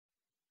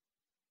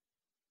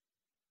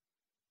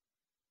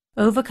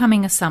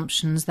Overcoming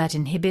Assumptions That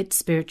Inhibit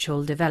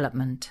Spiritual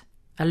Development,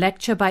 a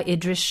lecture by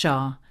Idries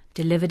Shah,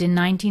 delivered in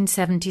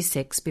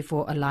 1976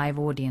 before a live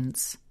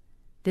audience.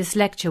 This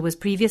lecture was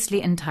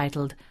previously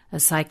entitled A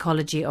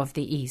Psychology of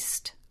the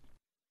East.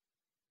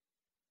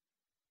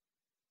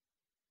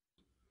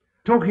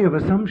 Talking of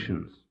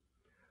assumptions,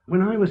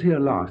 when I was here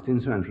last in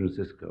San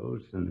Francisco,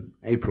 it's in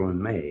April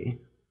and May,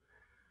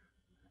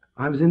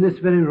 I was in this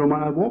very room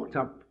and I walked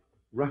up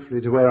roughly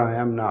to where I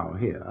am now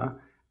here,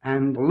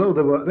 and although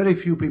there were very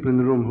few people in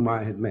the room whom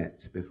I had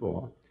met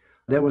before,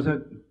 there was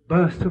a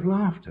burst of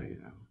laughter,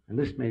 and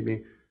this made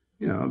me,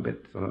 a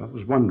bit I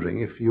was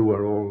wondering if you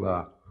were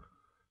all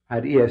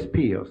had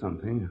ESP or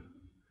something,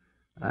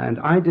 and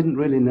I didn't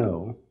really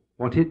know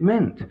what it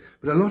meant.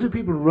 But a lot of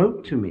people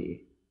wrote to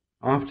me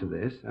after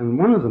this, and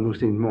one of them, who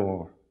seemed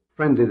more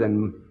friendly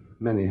than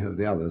many of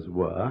the others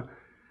were,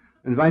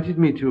 invited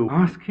me to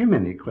ask him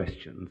any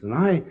questions, and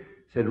I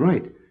said,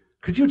 right,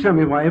 could you tell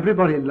me why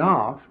everybody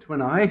laughed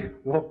when I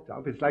walked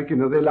up? It's like, they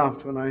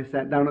laughed when I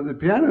sat down at the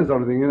piano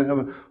sort of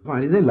thing. Why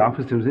did they laugh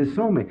as soon as they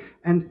saw me?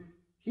 And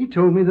he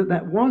told me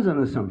that was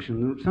an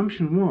assumption. The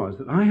assumption was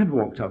that I had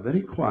walked up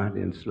very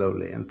quietly and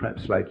slowly and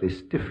perhaps slightly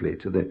stiffly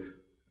to the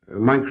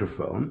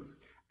microphone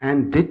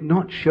and did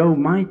not show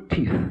my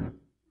teeth.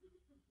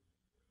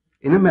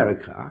 In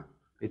America,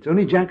 it's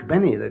only Jack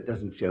Benny that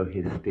doesn't show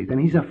his teeth, and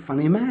he's a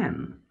funny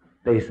man,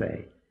 they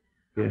say.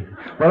 Yeah.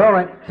 Well, all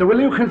right, so will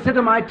you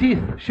consider my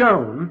teeth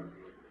shown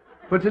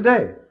for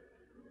today?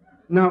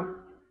 Now,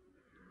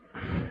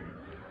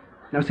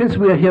 since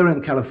we are here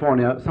in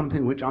California,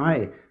 something which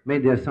I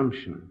made the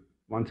assumption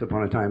once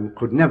upon a time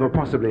could never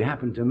possibly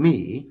happen to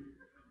me,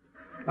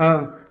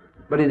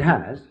 but it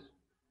has,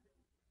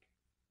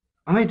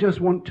 I just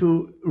want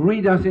to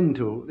read us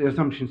into the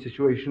assumption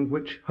situation,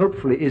 which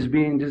hopefully is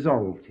being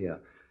dissolved here.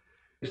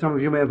 Some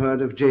of you may have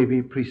heard of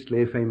J.B.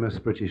 Priestley, a famous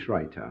British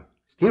writer.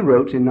 He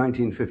wrote in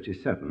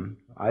 1957,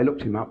 I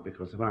looked him up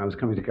because when I was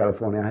coming to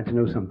California I had to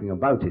know something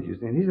about it,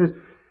 and he says,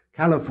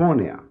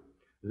 California,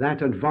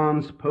 that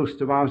advanced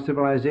post of our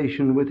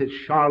civilization with its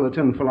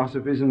charlatan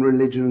philosophies and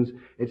religions,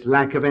 its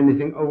lack of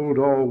anything old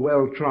or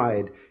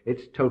well-tried,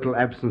 its total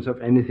absence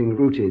of anything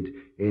rooted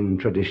in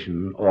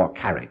tradition or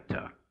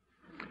character.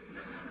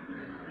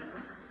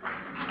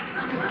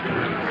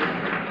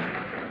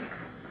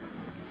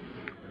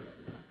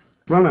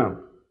 Well, now,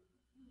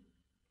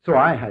 so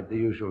I had the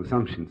usual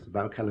assumptions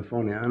about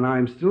California, and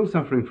I'm still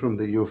suffering from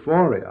the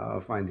euphoria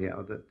of finding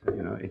out that,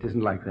 it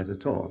isn't like that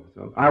at all.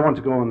 So I want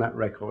to go on that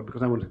record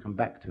because I want to come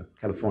back to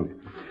California.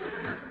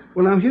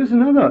 Well, now, here's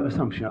another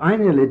assumption. I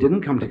nearly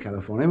didn't come to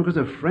California because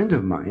a friend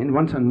of mine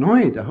once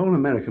annoyed a whole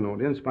American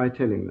audience by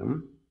telling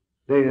them,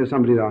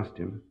 somebody asked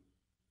him,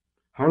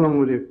 how long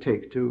would it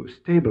take to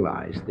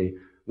stabilize the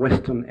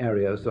western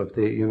areas of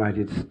the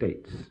United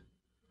States?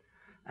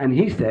 And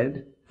he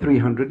said,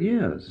 300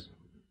 years.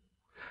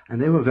 And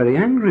they were very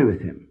angry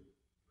with him.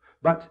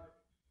 But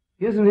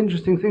here's an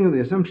interesting thing of the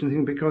assumption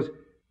thing, because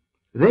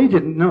they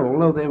didn't know,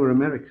 although they were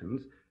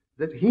Americans,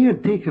 that he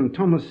had taken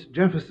Thomas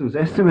Jefferson's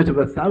estimate of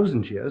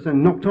 1,000 years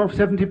and knocked off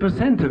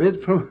 70% of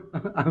it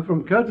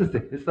from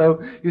courtesy.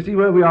 So you see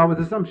where we are with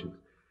assumptions.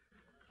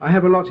 I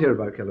have a lot here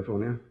about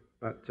California,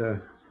 but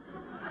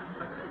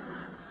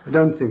I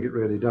don't think it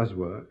really does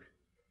work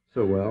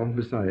so well.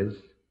 Besides,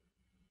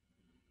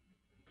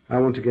 I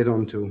want to get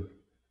on to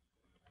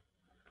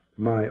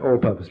my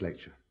all-purpose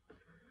lecture.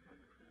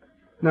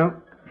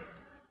 Now,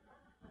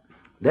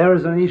 there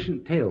is an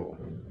ancient tale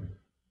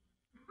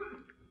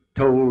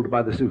told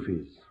by the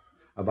Sufis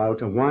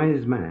about a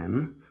wise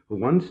man who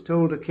once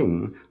told a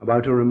king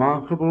about a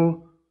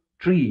remarkable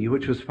tree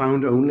which was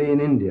found only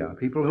in India.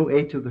 People who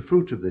ate of the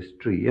fruit of this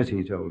tree, as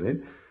he told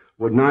it,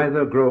 would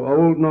neither grow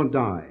old nor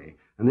die.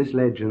 And this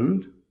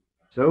legend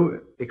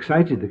so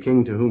excited the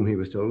king to whom he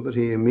was told that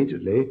he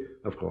immediately,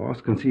 of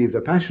course, conceived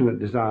a passionate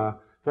desire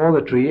for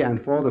the tree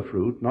and for the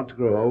fruit, not to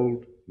grow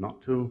old,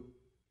 not to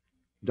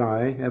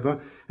die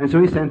ever. And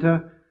so he sent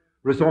a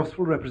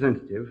resourceful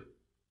representative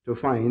to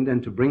find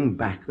and to bring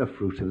back the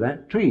fruit of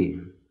that tree.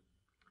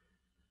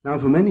 Now,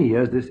 for many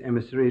years, this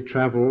emissary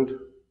traveled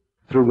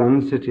through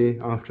one city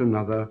after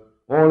another,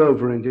 all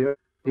over India.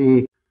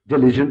 He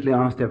diligently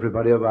asked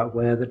everybody about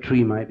where the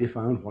tree might be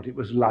found, what it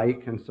was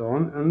like, and so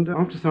on. And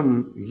after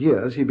some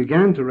years, he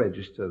began to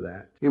register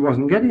that. He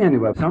wasn't getting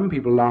anywhere. Some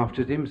people laughed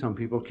at him, some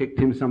people kicked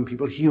him, some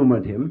people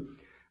humored him,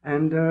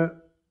 and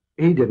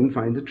he didn't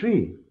find the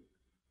tree.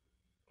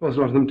 Of course, a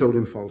lot of them told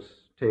him false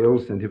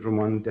tales, sent him from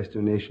one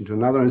destination to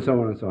another, and so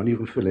on and so on. You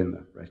can fill in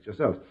the rest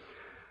yourself.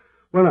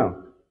 Well, now,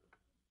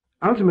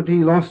 ultimately,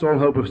 he lost all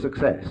hope of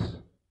success.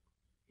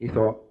 He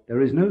thought,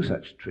 there is no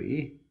such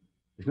tree.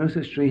 There's no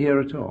such tree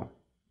here at all.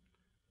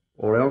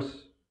 Or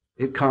else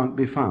it can't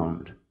be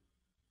found.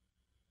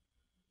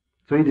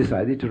 So he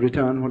decided to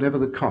return whatever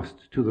the cost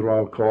to the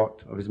royal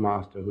court of his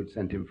master who had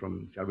sent him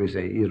from, shall we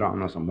say,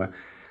 Iran or somewhere.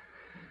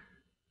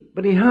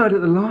 But he heard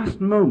at the last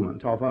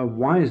moment of a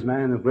wise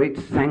man of great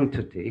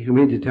sanctity whom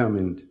he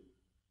determined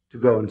to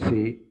go and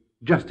see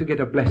just to get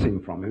a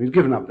blessing from him. He's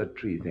given up the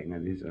tree thing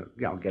and he's,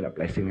 I'll get a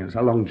blessing, and it's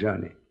a long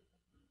journey.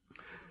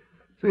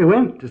 So he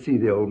went to see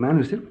the old man,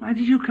 who said, "Why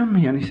did you come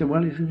here?" And he said,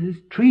 "Well, it's this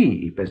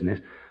tree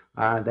business.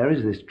 There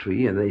is this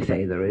tree, and they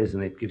say there is,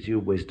 and it gives you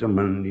wisdom,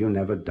 and you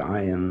never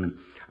die, and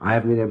I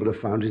haven't been able to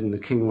find it, and the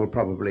king will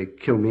probably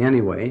kill me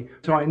anyway.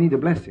 So I need a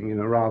blessing,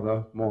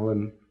 rather more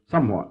than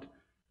somewhat."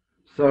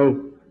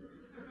 So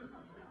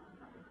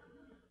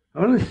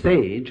on the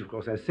stage, of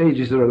course, as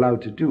sages are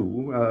allowed to do,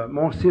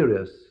 more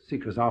serious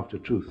seekers after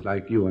truth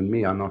like you and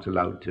me are not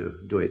allowed to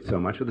do it so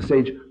much, but the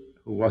sage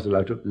who was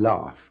allowed to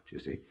laughed, you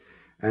see.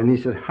 And he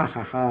said, "Ha,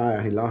 ha,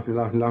 ha," he laughed, he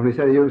laughed, he laughed. He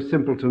said, "You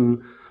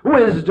simpleton,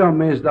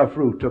 wisdom is the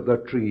fruit of the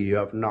tree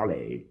of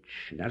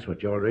knowledge." That's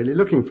what you're really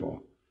looking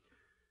for.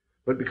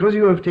 But because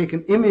you have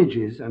taken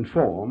images and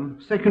form,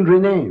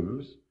 secondary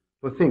names,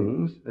 for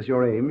things as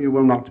your aim, you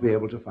will not be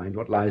able to find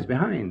what lies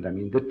behind. I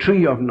mean, the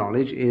tree of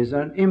knowledge is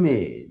an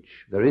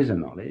image. There is a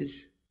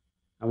knowledge,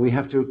 and we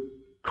have to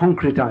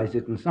concretize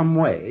it in some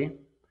way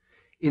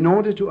in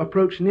order to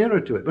approach nearer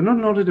to it, but not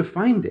in order to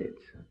find it.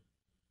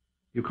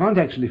 You can't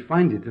actually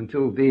find it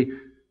until the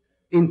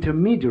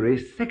intermediary,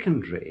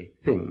 secondary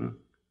thing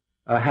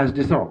has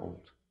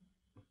dissolved,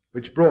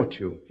 which brought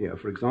you here.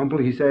 For example,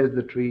 he says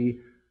the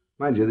tree,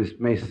 mind you, this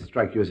may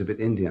strike you as a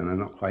bit Indian and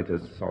not quite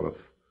as sort of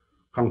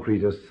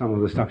concrete as some of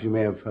the stuff you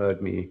may have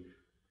heard me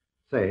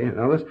say and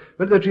others,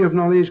 but the tree of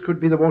knowledge could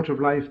be the water of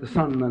life, the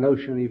sun, an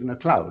ocean, even a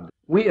cloud.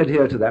 We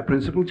adhere to that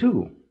principle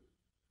too.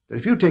 That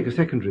if you take a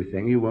secondary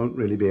thing, you won't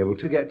really be able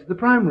to get to the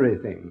primary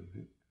thing.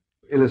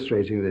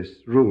 Illustrating this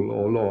rule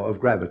or law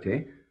of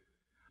gravity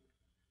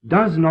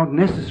does not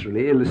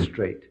necessarily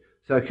illustrate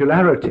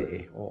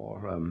circularity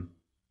or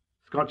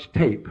Scotch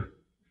tape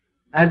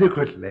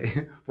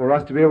adequately for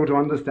us to be able to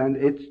understand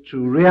its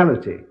true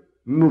reality.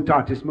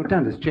 Mutatis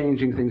mutandis,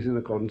 changing things in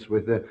accordance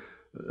with the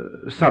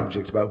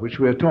subject about which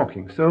we are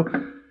talking. So,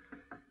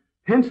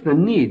 hence the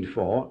need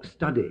for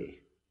study,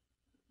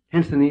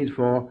 hence the need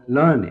for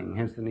learning,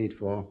 hence the need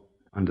for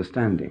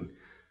understanding.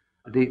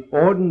 The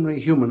ordinary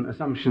human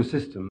assumption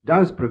system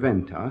does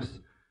prevent us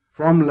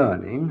from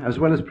learning, as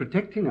well as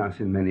protecting us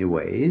in many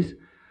ways,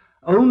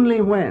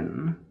 only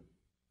when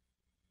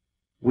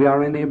we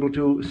are unable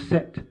to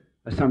set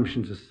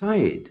assumptions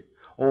aside,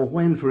 or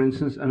when, for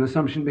instance, an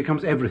assumption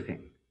becomes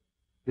everything.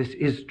 This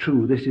is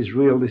true, this is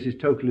real, this is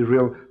totally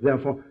real,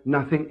 therefore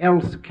nothing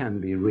else can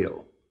be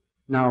real.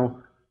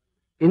 Now,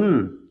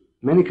 in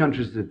many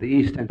countries of the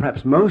East, and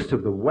perhaps most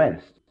of the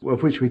West,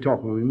 of which we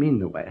talk when we mean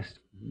the West,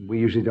 we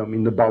usually don't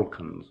mean the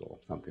Balkans or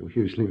something, we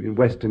usually mean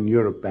Western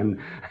Europe and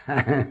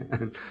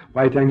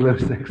white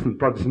Anglo-Saxon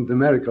Protestant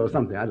America or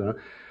something, I don't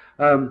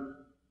know.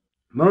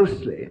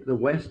 Mostly, the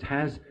West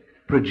has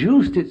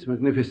produced its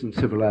magnificent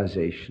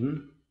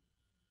civilization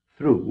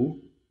through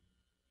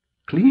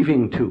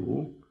cleaving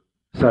to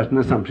certain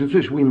assumptions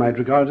which we might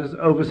regard as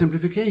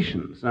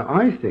oversimplifications. Now,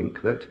 I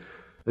think that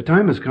the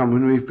time has come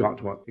when we've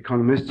got what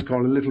economists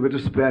call a little bit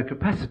of spare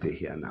capacity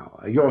here now.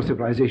 Your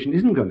civilization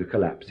isn't going to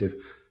collapse if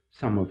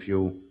some of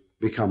you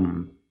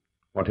become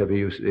whatever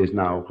is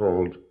now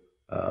called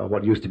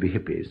what used to be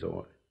hippies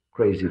or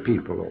crazy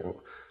people or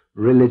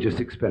religious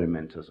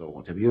experimenters or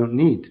whatever. You don't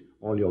need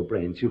all your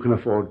brains. You can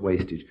afford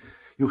wastage.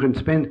 You can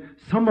spend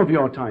some of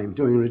your time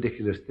doing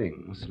ridiculous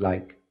things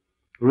like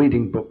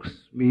reading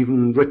books,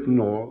 even written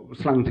or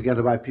slung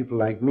together by people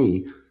like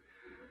me,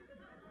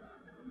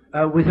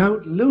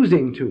 without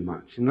losing too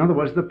much. In other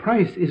words, the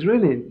price is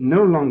really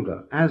no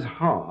longer as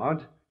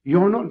hard.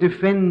 You're not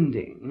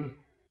defending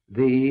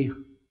the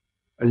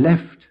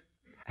left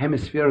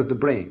hemisphere of the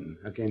brain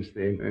against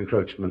the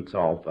encroachments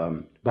of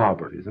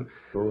barbarism.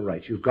 All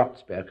right, you've got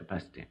spare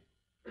capacity.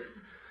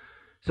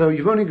 So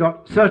you've only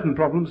got certain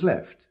problems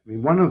left. I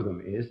mean, one of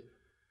them is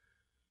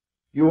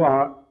you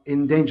are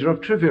in danger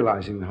of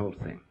trivializing the whole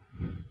thing.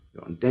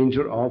 You're in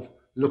danger of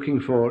looking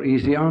for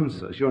easy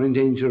answers. You're in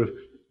danger of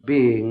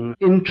being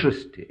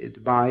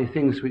interested by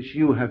things which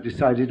you have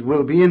decided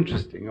will be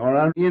interesting or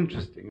are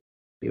interesting.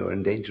 You're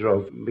in danger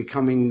of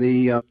becoming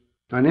the,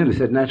 I nearly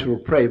said natural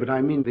prey, but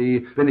I mean the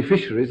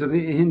beneficiaries of the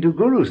Hindu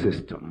guru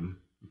system.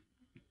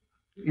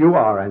 You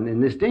are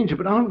in this danger,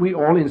 but aren't we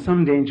all in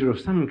some danger of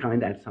some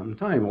kind at some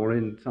time, or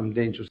in some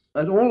danger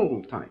at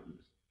all times?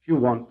 If you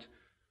want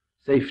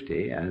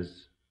safety,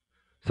 as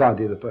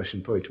Sadi, the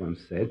Persian poet, once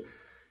said,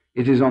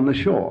 it is on the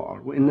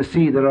shore. In the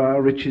sea there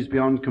are riches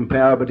beyond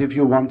compare, but if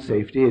you want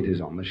safety, it is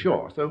on the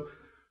shore. So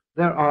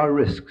there are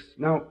risks.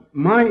 Now,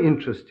 my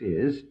interest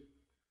is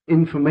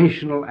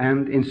informational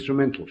and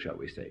instrumental, shall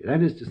we say.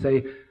 That is to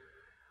say,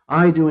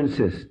 I do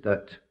insist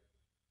that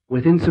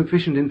with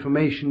insufficient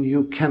information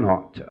you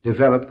cannot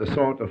develop the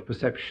sort of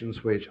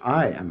perceptions which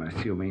I am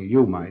assuming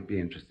you might be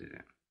interested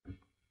in.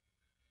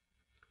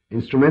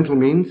 Instrumental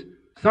means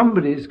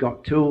somebody's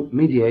got to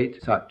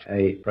mediate such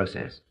a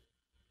process,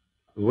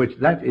 which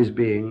that is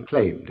being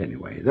claimed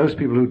anyway. Those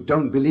people who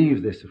don't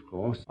believe this, of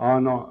course,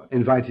 are not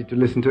invited to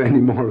listen to any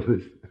more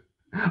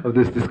of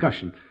this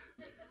discussion.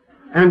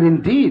 And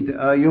indeed,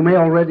 you may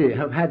already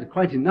have had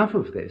quite enough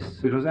of this,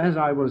 because as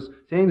I was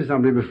saying to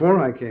somebody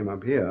before I came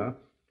up here,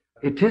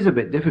 it is a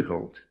bit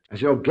difficult,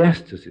 as your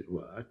guest, as it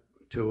were,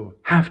 to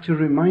have to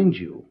remind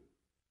you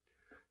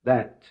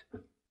that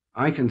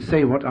I can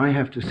say what I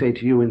have to say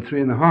to you in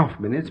 3.5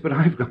 minutes, but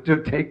I've got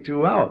to take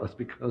 2 hours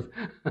because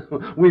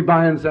we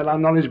buy and sell our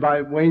knowledge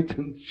by weight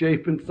and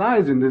shape and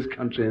size in this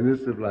country, in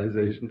this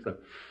civilization.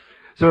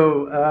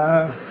 So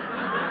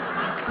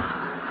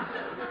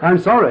I'm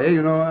sorry,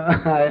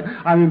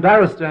 I'm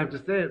embarrassed to have to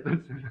say it, but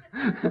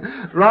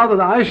rather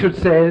that I should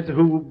say it,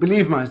 who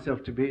believe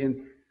myself to be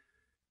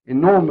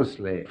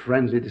enormously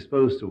friendly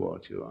disposed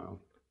towards you.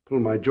 I'll pull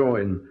my jaw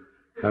in.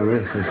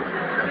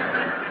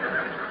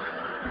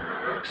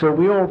 So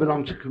we all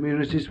belong to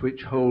communities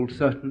which hold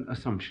certain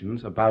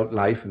assumptions about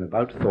life and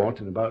about thought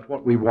and about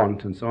what we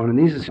want and so on, and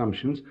these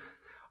assumptions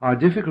are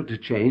difficult to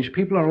change.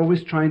 People are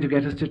always trying to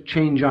get us to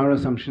change our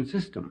assumption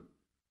system.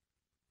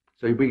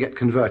 So we get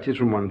converted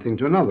from one thing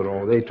to another,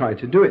 or they try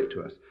to do it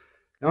to us.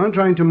 Now I'm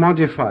trying to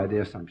modify the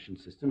assumption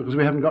system because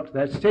we haven't got to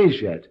that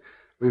stage yet.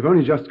 We've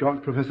only just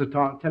got Professor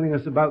Tart telling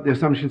us about the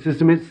assumption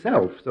system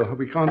itself, so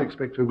we can't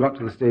expect to have got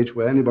to the stage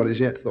where anybody's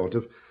yet thought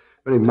of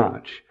very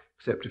much,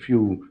 except a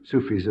few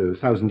Sufis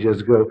 1,000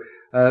 years ago,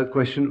 a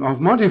question of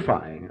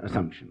modifying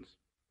assumptions.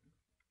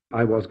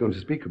 I was going to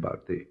speak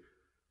about the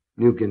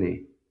New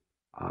Guinea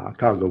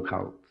cargo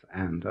cults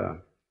and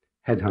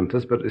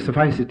headhunters, but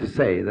suffice it to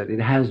say that it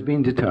has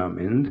been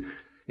determined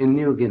in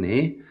New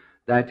Guinea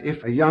that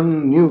if a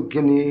young New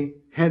Guinea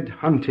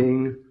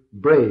head-hunting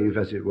brave,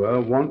 as it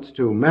were, wants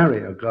to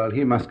marry a girl,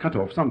 he must cut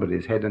off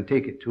somebody's head and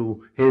take it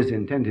to his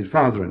intended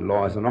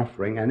father-in-law as an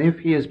offering, and if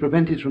he is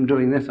prevented from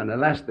doing this, and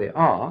alas they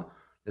are,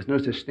 there's no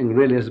such thing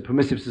really as a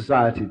permissive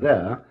society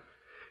there,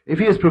 if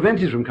he is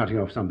prevented from cutting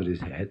off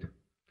somebody's head,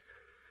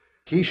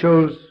 he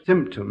shows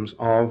symptoms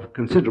of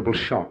considerable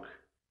shock,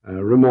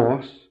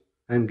 remorse,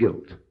 and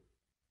guilt.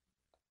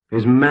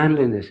 His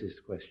manliness is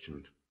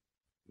questioned.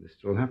 This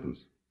still happens.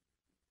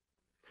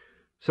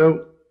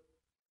 So,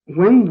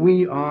 when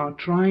we are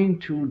trying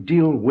to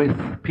deal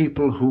with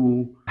people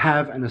who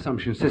have an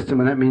assumption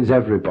system, and that means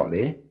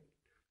everybody,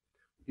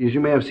 as you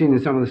may have seen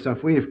in some of the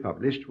stuff we've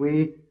published,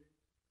 we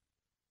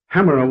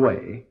hammer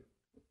away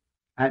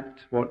at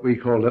what we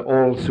call the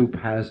all soup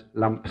has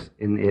lumps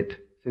in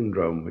it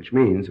syndrome, which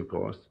means, of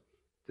course,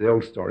 the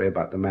old story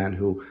about the man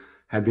who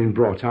had been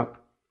brought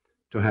up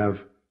to have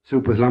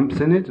soup with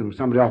lumps in it, and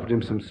somebody offered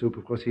him some soup.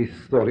 Of course, he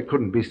thought it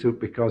couldn't be soup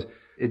because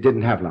it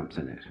didn't have lumps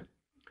in it.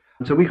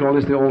 And so we call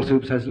this the all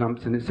soup has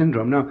lumps in it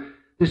syndrome. Now,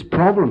 this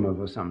problem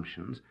of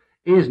assumptions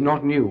is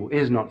not new,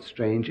 is not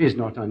strange, is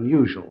not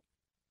unusual.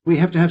 We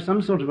have to have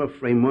some sort of a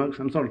framework,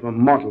 some sort of a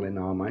model in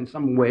our mind,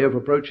 some way of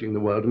approaching the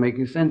world and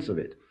making sense of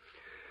it.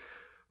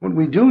 What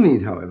we do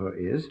need, however,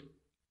 is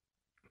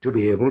to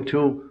be able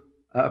to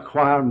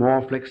acquire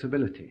more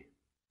flexibility.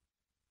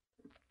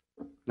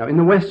 Now, in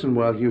the Western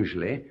world,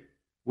 usually,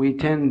 we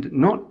tend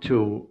not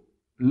to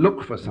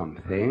look for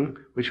something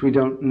which we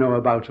don't know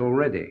about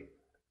already.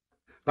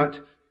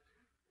 But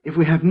if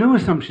we have no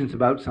assumptions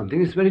about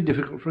something, it's very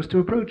difficult for us to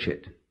approach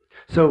it.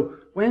 So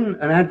when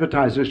an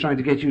advertiser is trying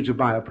to get you to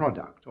buy a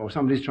product, or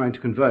somebody's trying to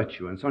convert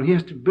you and so on, he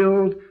has to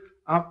build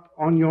up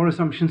on your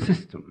assumption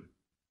system.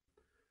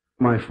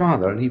 My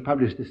father, and he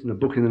published this in a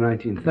book in the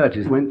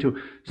 1930s, went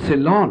to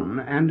Ceylon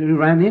and he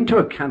ran into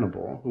a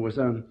cannibal who was,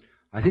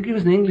 I think he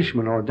was an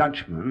Englishman or a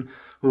Dutchman,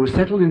 who was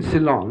settled in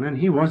Ceylon, and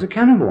he was a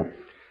cannibal.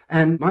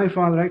 And my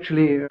father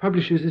actually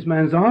publishes this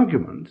man's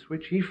arguments,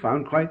 which he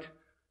found quite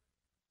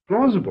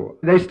plausible.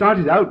 They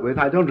started out with,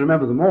 I don't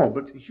remember them all,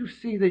 but you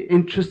see the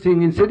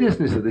interesting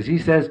insidiousness of this. He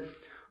says,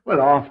 well,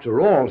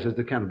 after all, says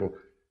the cannibal,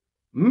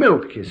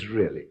 milk is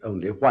really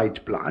only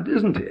white blood,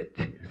 isn't it?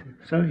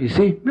 So, you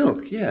see,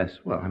 milk, yes.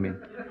 Well, I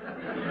mean,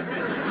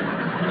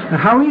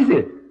 how is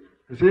it?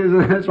 See,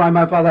 that's why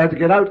my father had to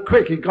get out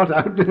quick. He got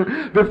out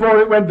before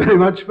it went very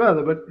much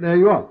further, but there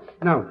you are.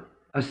 Now,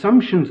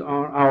 assumptions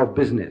are our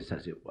business,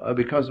 as it were,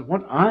 because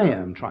what I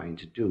am trying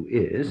to do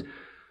is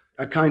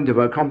a kind of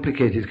a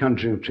complicated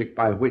conjuring trick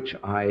by which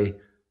I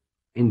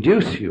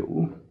induce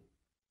you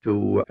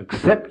to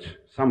accept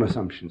some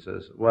assumptions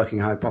as working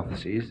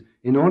hypotheses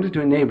in order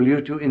to enable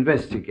you to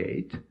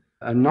investigate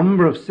a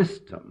number of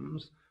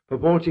systems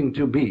purporting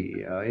to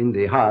be in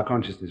the higher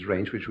consciousness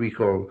range, which we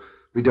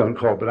don't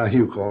call, but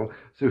you call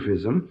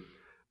Sufism.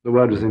 The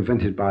word was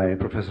invented by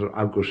Professor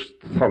August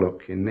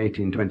Tholuck in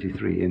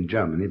 1823 in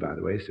Germany, by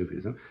the way,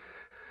 Sufism.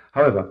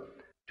 However,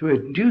 to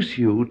induce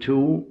you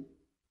to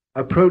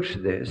approach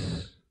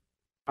this,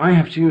 I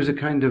have to use a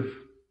kind of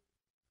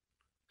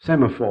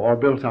semaphore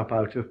built up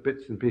out of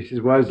bits and pieces,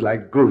 words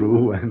like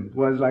guru and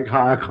words like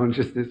higher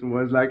consciousness and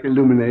words like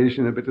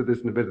illumination, a bit of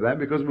this and a bit of that,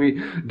 because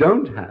we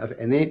don't have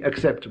any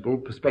acceptable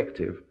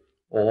perspective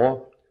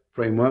or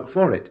framework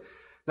for it.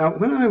 Now,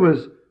 when I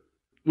was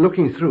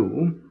looking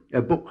through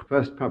a book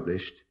first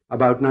published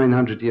about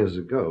 900 years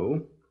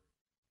ago,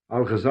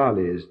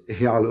 Al-Ghazali's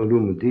Ihya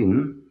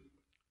al-Ulumuddin,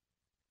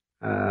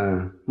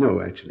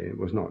 no, actually, it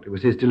was not. It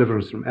was his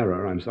Deliverance from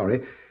Error, I'm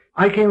sorry.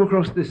 I came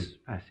across this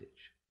passage.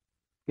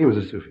 He was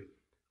a Sufi.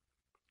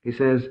 He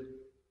says,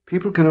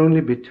 people can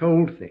only be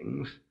told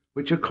things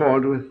which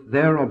accord with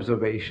their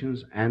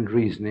observations and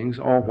reasonings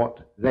or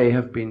what they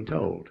have been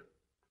told.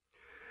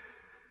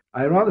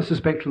 I rather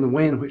suspect from the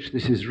way in which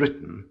this is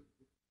written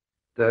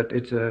that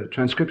it's a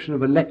transcription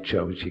of a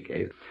lecture which he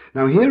gave.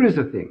 Now here is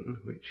a thing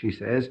which he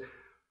says,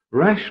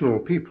 rational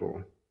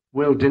people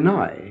will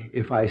deny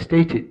if I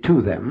state it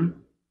to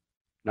them,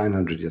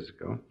 900 years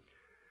ago,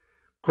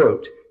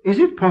 quote, is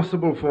it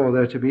possible for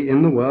there to be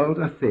in the world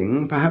a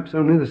thing, perhaps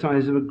only the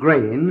size of a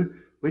grain,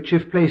 which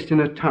if placed in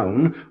a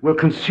town, will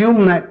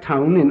consume that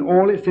town in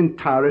all its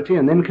entirety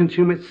and then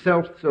consume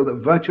itself so that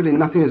virtually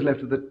nothing is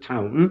left of the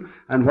town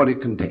and what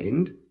it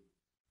contained?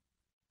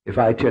 If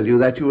I tell you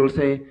that, you will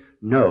say,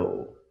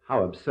 no,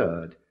 how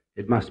absurd.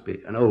 It must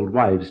be an old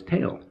wives'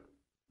 tale.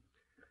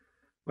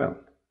 Well,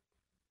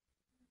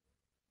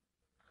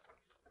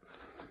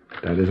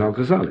 that is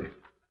Al-Ghazali.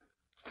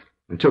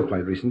 Until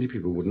quite recently,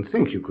 people wouldn't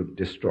think you could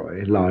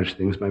destroy large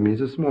things by means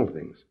of small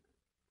things.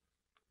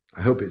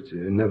 I hope it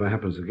never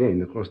happens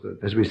again. Of course,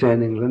 as we say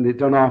in England, it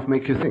don't half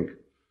make you think.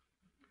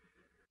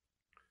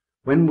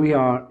 When we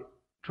are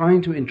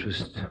trying to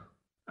interest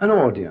an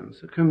audience,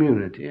 a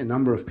community, a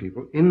number of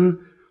people,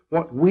 in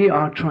what we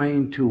are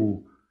trying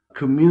to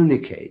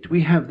communicate,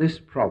 we have this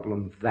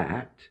problem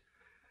that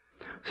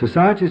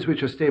societies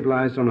which are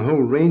stabilized on a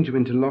whole range of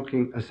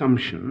interlocking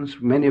assumptions,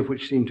 many of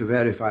which seem to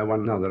verify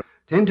one another,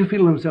 tend to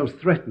feel themselves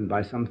threatened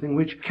by something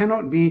which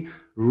cannot be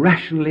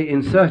rationally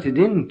inserted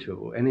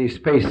into any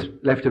space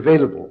left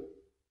available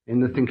in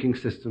the thinking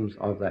systems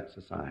of that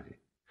society.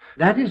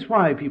 That is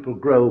why people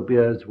grow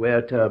beards,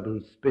 wear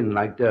turbans, spin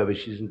like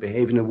dervishes, and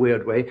behave in a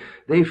weird way.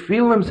 They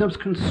feel themselves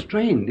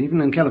constrained, even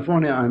in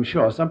California, I'm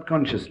sure,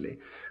 subconsciously,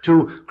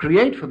 to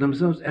create for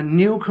themselves a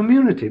new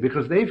community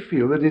because they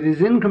feel that it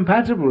is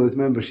incompatible with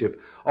membership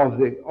of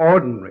the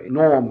ordinary,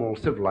 normal,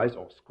 civilized,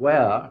 or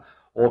square,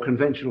 or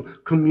conventional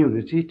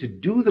community to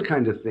do the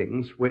kind of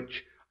things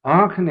which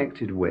are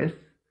connected with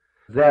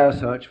their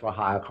search for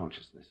higher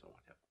consciousness or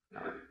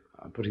whatever.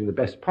 Now, I'm putting the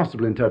best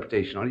possible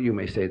interpretation on it. You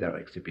may say they're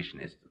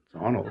exhibitionists and so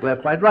on, or they're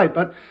quite right,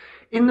 but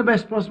in the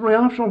best possible way,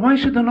 after all, why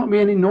should there not be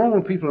any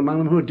normal people among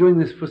them who are doing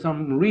this for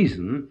some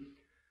reason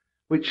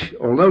which,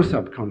 although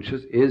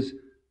subconscious, is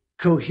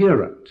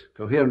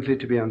coherently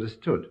to be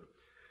understood?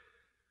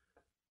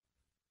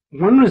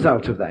 One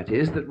result of that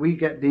is that we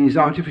get these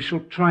artificial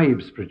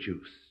tribes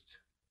produced,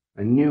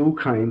 a new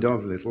kind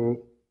of little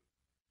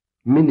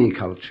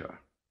mini-culture.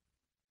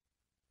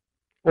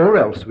 Or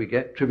else we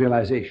get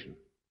trivialization.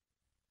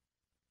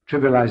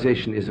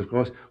 Trivialization is, of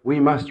course, we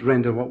must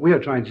render what we are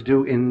trying to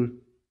do in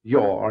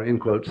your, in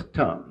quotes,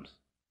 terms.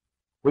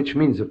 Which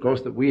means, of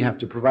course, that we have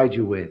to provide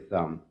you with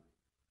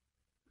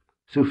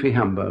Sufi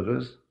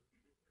hamburgers,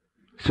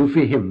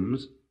 Sufi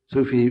hymns,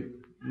 Sufi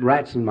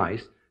rats and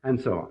mice,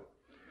 and so on.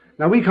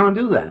 Now, we can't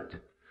do that.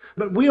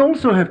 But we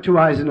also have two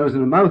eyes, a nose,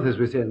 and a mouth, as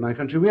we say in my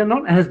country. We are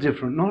not as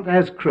different, not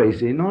as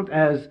crazy, not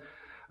as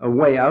a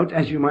way out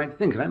as you might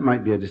think. That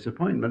might be a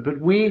disappointment. But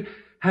we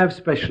have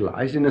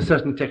specialized in a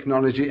certain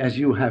technology as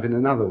you have in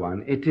another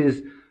one. It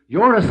is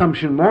your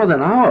assumption more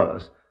than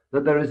ours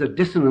that there is a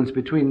dissonance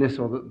between this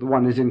or that the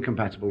one is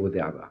incompatible with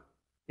the other.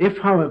 If,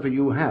 however,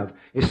 you have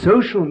a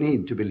social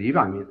need to believe,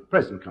 I mean, the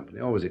present company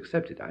always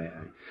accepted,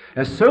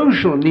 a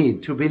social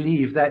need to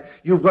believe that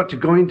you've got to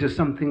go into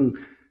something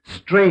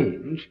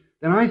strange,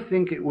 then I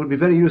think it would be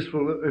very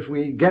useful if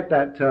we get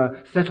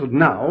that settled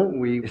now,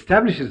 we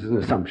establish it as an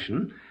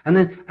assumption, and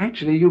then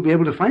actually you'll be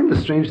able to find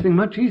the strange thing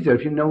much easier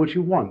if you know what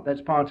you want.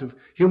 That's part of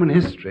human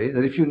history,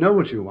 that if you know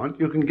what you want,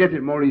 you can get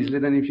it more easily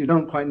than if you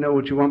don't quite know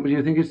what you want, but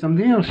you think it's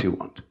something else you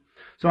want.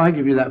 So I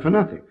give you that for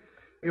nothing.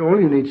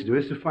 All you need to do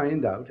is to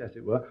find out, as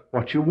it were,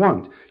 what you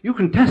want. You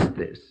can test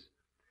this.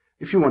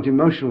 If you want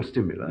emotional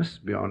stimulus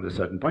beyond a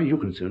certain point, you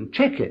can soon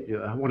check it.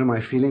 What am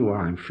I feeling? Well,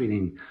 I'm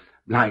feeling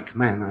like,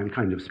 man, I'm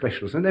kind of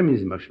special, so that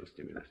means emotional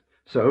stimulus.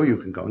 So you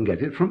can go and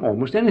get it from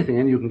almost anything,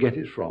 and you can get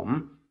it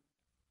from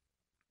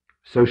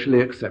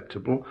socially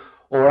acceptable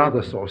or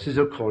other sources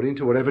according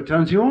to whatever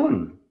turns you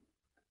on.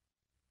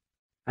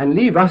 And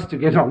leave us to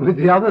get on with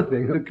the other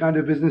thing, the kind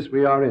of business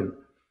we are in.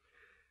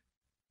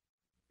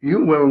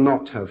 You will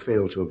not have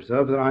failed to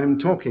observe that I'm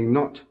talking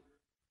not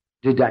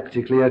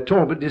didactically at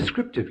all, but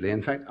descriptively.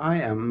 In fact, I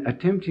am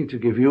attempting to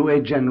give you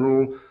a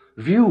general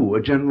view,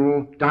 a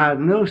general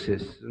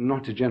diagnosis,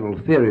 not a general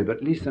theory, but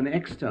at least an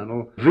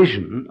external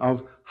vision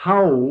of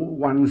how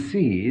one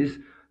sees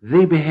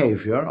the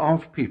behavior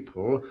of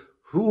people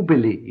who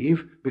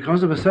believe,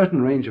 because of a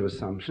certain range of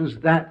assumptions,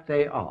 that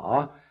they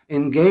are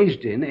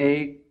engaged in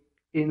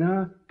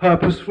a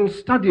purposeful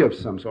study of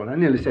some sort. I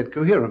nearly said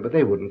coherent, but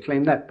they wouldn't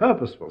claim that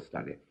purposeful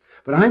study.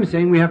 But I'm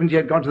saying we haven't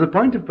yet got to the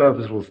point of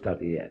purposeful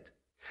study yet.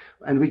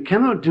 And we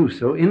cannot do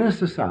so in a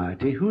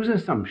society whose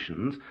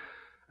assumptions,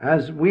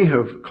 as we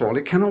have called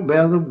it, cannot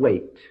bear the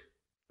weight,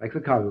 like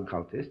the cargo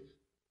cultists,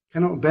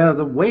 cannot bear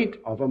the weight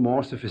of a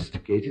more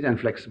sophisticated and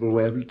flexible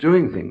way of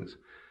doing things.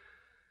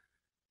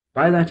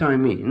 By that I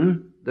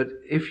mean that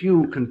if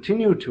you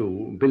continue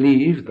to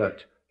believe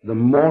that the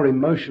more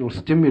emotional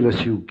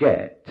stimulus you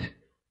get,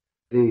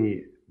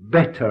 the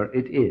better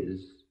it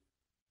is,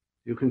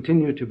 you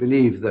continue to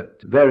believe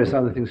that various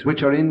other things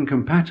which are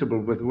incompatible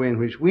with the way in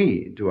which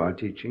we do our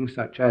teaching,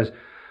 such as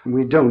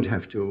We don't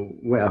have to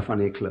wear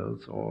funny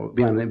clothes or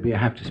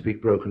have to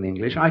speak broken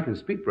English. I can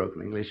speak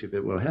broken English if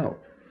it will help.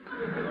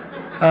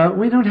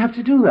 We don't have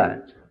to do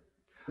that.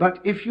 But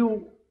if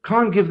you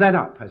can't give that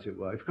up, as it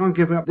were, if you can't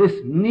give up this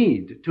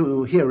need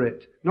to hear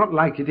it, not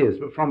like it is,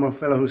 but from a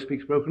fellow who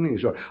speaks broken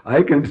English, or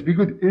I can speak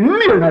with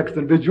Indian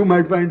accent, which you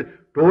might find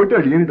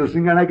totally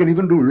interesting, and I can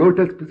even do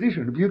lotus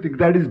position, if you think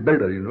that is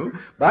better, you know.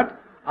 But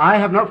I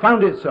have not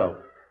found it so.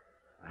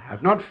 I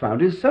have not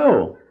found it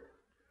so.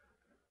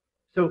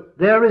 So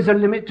there is a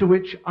limit to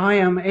which I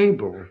am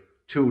able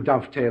to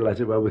dovetail,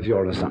 as it were, with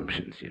your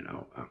assumptions, you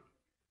know.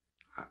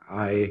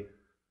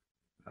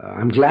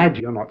 I'm glad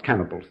you're not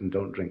cannibals and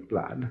don't drink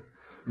blood,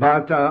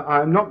 but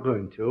I'm not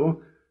going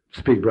to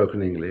speak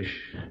broken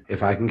English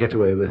if I can get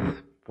away with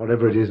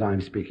whatever it is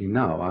I'm speaking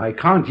now. I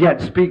can't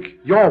yet speak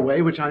your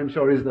way, which I'm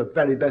sure is the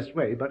very best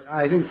way, but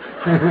I think...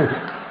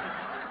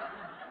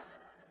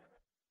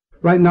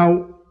 Right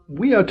now,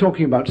 we are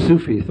talking about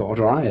Sufi thought,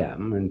 or I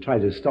am, and try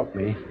to stop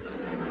me.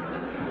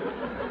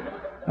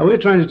 We're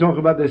trying to talk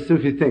about this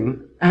Sufi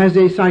thing as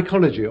a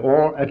psychology,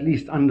 or at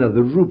least under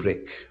the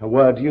rubric, a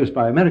word used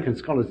by American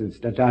scholars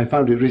instead. I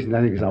found it recently,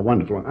 I think it's a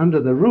wonderful one,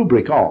 under the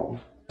rubric of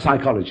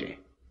psychology.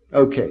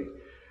 Okay.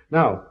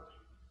 Now,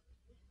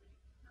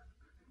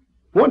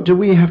 what do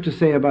we have to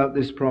say about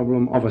this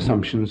problem of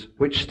assumptions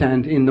which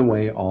stand in the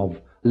way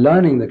of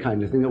learning the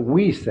kind of thing that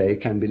we say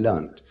can be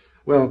learned?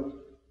 Well,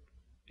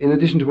 in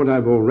addition to what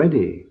I've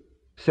already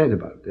said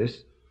about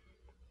this,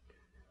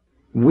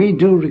 we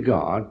do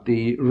regard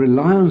the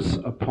reliance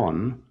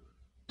upon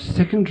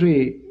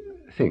secondary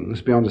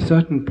things beyond a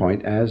certain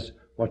point as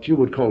what you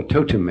would call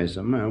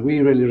totemism. We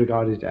really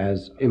regard it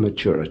as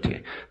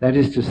immaturity. That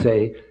is to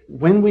say,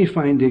 when we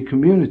find a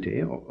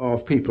community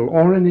of people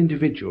or an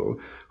individual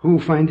who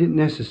find it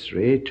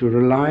necessary to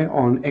rely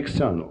on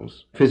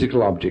externals,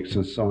 physical objects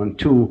and so on,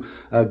 to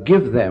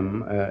give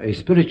them a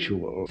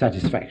spiritual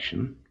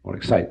satisfaction or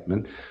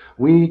excitement,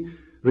 we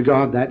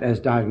regard that as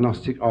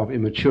diagnostic of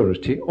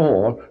immaturity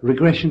or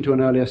regression to an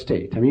earlier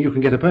state. I mean, you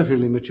can get a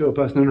perfectly mature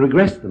person and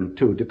regress them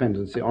to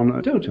dependency on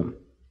a totem.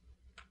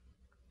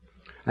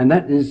 And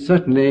that is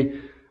certainly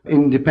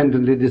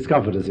independently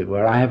discovered, as it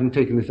were. I haven't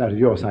taken this out of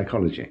your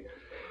psychology.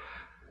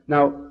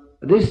 Now,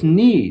 this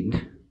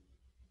need,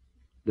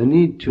 the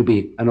need to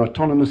be an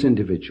autonomous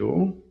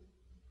individual,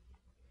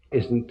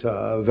 isn't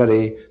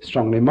very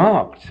strongly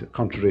marked,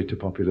 contrary to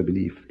popular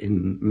belief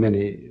in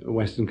many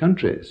Western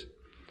countries.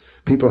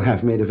 People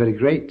have made a very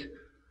great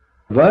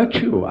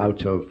virtue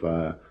out of,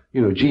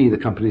 gee, the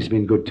company's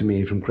been good to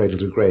me from cradle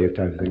to grave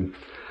type of thing.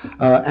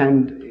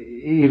 And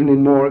even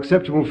in more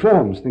acceptable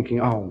forms, thinking,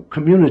 oh,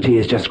 community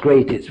is just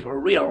great, it's for a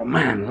real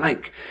man,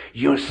 like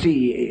you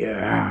see,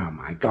 oh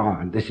my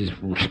God, this is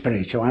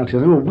spirituality.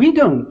 Well, we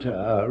don't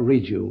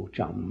read you,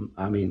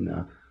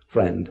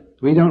 friend.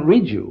 We don't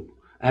read you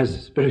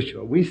as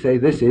spiritual. We say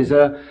this is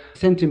a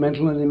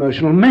sentimental and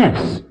emotional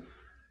mess.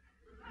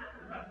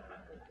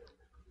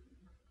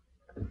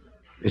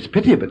 It's a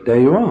pity, but there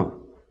you are.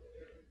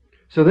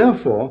 So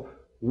therefore,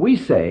 we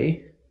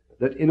say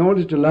that in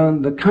order to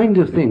learn the kind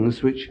of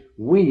things which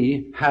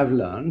we have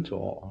learned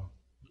or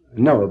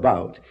know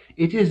about,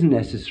 it is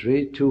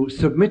necessary to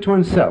submit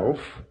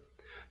oneself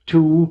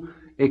to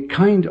a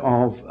kind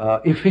of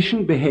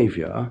efficient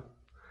behavior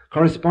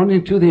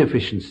corresponding to the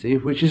efficiency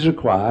which is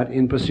required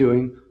in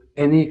pursuing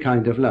any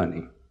kind of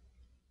learning.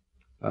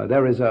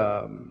 There is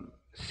a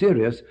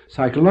serious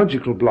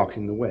psychological block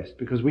in the West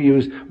because we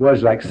use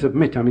words like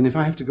submit. I mean, if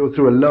I have to go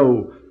through a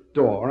low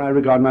door, I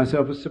regard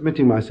myself as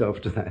submitting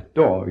myself to that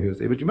door, you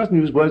see. But you mustn't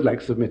use words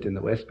like submit in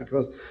the West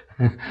because,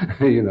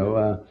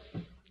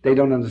 they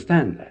don't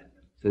understand that.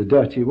 They're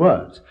dirty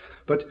words.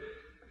 But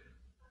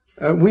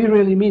we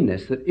really mean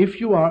this, that if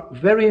you are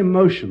very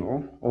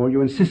emotional or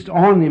you insist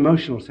on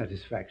emotional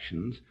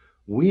satisfactions,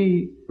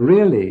 we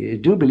really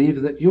do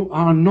believe that you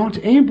are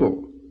not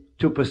able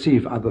to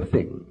perceive other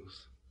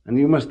things. And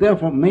you must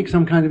therefore make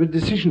some kind of a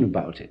decision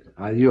about it.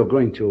 Either you're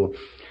going to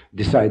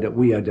decide that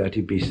we are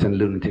dirty beasts and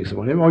lunatics or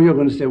whatever, or you're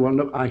going to say, well,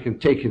 look, I can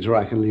take it or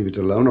I can leave it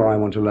alone, or I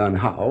want to learn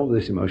how,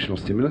 this emotional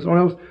stimulus, or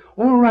else,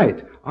 all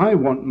right, I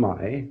want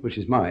which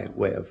is my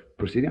way of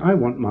proceeding, I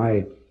want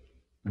my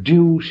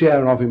due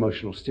share of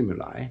emotional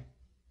stimuli,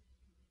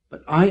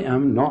 but I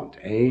am not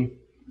a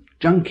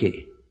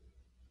junkie,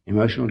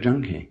 emotional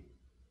junkie.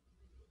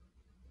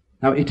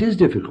 Now, it is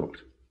difficult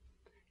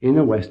in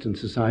a Western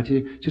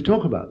society to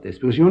talk about this,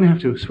 because you only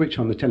have to switch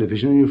on the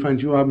television and you find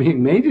you are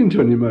being made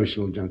into an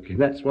emotional junkie.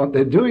 That's what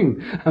they're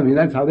doing. I mean,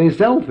 that's how they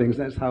sell things,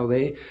 that's how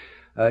they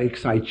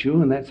excite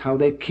you, and that's how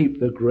they keep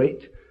the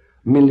great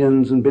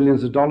millions and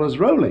billions of dollars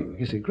rolling.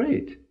 You say,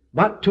 great.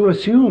 But to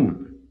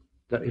assume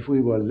that if we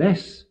were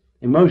less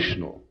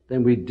emotional,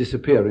 then we'd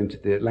disappear into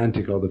the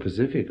Atlantic or the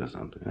Pacific or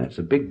something, that's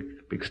a big,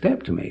 big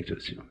step to make, to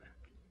assume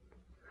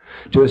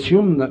that. To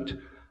assume that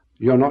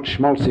you're not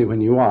schmaltzy when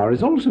you are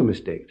is also a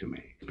mistake to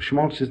make.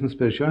 Schmaltz isn't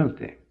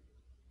spirituality.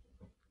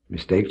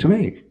 Mistake to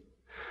make.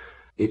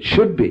 It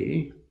should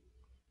be,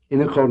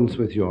 in accordance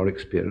with your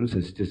experience,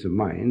 as it is of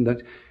mine,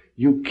 that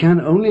you can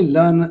only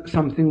learn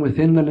something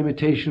within the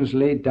limitations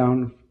laid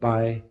down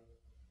by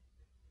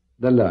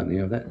the learning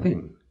of that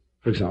thing.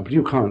 For example,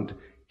 you can't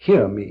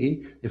hear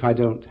me if I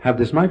don't have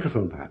this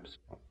microphone, perhaps.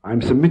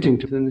 I'm submitting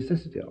to the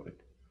necessity of it.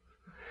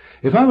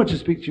 If I were to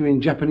speak to you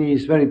in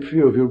Japanese, very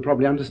few of you would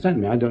probably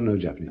understand me. I don't know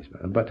Japanese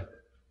well, but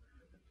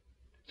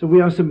so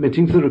we are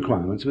submitting to the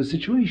requirements of a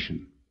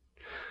situation.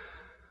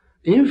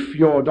 If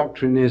your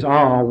doctrine is,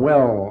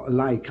 well,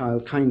 like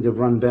I'll kind of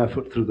run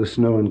barefoot through the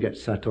snow and get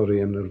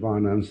Satori and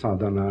Nirvana and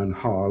Sadhana and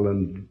Hal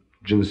and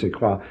je ne sais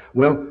quoi,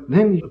 well,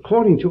 then,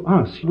 according to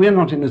us, we're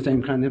not in the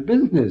same kind of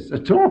business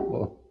at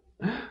all.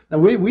 Now,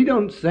 we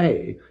don't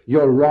say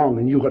you're wrong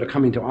and you've got to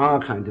come into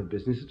our kind of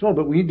business at all,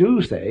 but we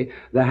do say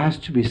there has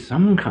to be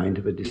some kind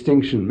of a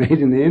distinction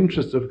made in the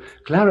interest of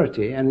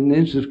clarity and in the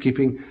interest of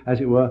keeping, as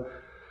it were,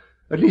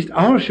 at least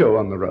our show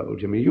on the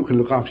road. I mean, you can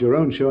look after your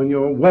own show and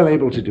you're well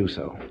able to do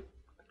so.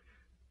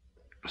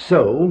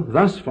 So,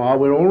 thus far,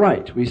 we're all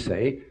right. We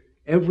say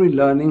every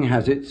learning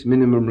has its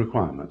minimum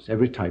requirements,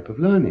 every type of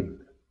learning.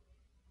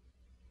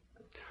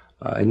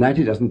 In that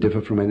it doesn't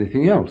differ from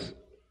anything else.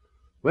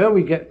 Where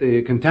we get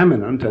the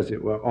contaminant, as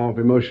it were, of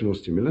emotional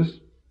stimulus,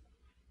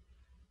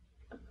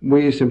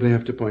 we simply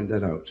have to point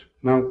that out.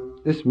 Now,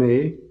 this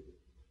may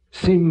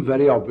seem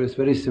very obvious,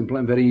 very simple,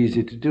 and very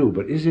easy to do,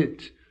 but is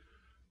it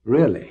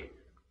really?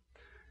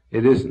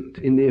 It isn't.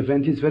 In the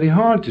event, it's very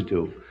hard to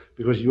do,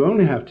 because you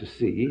only have to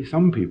see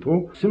some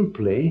people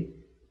simply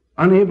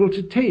unable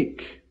to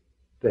take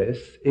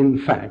this in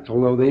fact,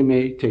 although they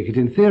may take it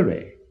in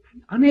theory.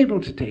 Unable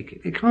to take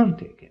it. They can't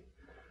take it.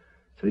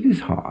 So it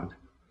is hard.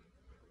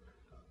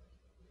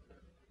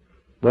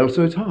 Well,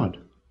 so it's hard.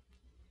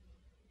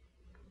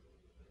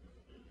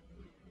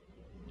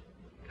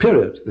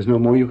 Period. There's no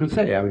more you can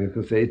say. I mean, you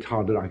can say it's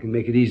hard, but I can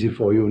make it easy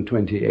for you in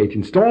 28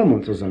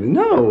 installments or something.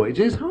 No, it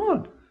is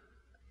hard.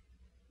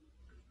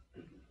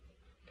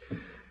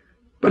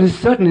 But it's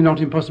certainly not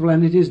impossible,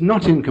 and it is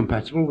not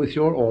incompatible with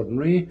your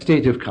ordinary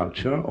state of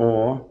culture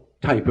or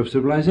type of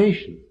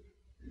civilization.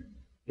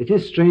 It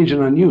is strange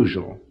and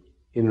unusual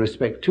in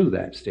respect to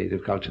that state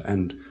of culture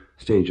and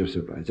stage of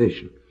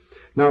civilization.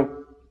 Now,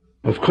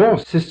 of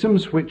course,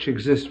 systems which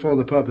exist for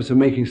the purpose of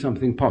making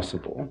something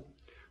possible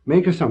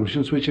make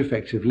assumptions which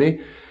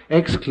effectively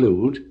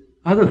exclude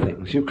other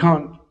things. You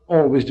can't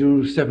always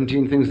do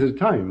 17 things at a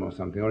time or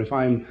something, or if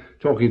I'm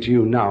talking to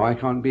you now, I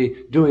can't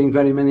be doing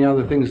very many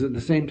other things at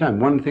the same time.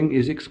 One thing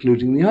is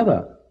excluding the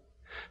other.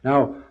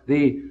 Now,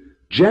 the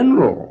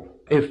general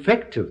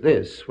effect of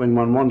this, when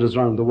one wanders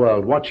around the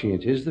world watching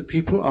it, is that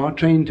people are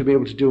trained to be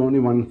able to do only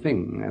one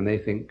thing, and they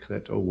think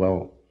that, oh,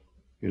 well,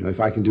 if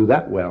I can do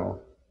that well,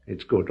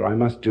 it's good, or I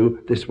must do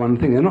this one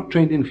thing. They're not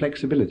trained in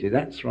flexibility.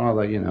 That's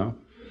rather,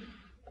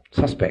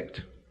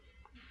 suspect.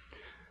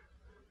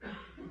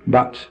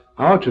 But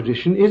our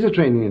tradition is a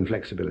training in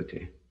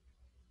flexibility.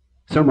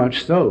 So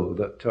much so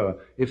that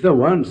if there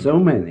weren't so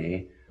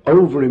many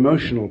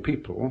over-emotional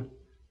people,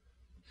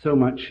 so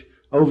much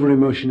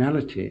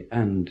over-emotionality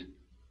and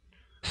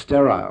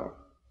sterile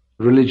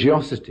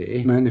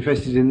religiosity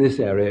manifested in this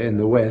area in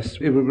the West,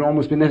 it would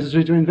almost be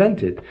necessary to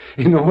invent it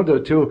in order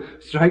to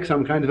strike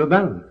some kind of a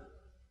balance.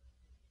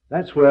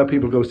 That's where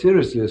people go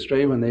seriously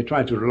astray when they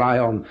try to rely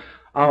on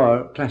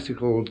our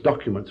classical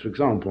documents, for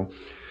example,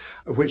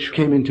 which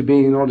came into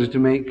being in order to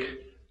make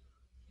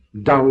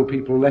dull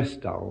people less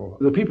dull.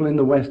 The people in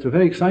the West are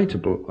very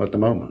excitable at the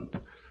moment,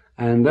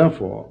 and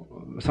therefore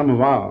some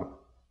of our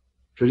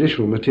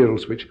traditional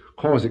materials which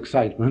cause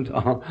excitement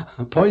are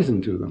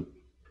poison to them.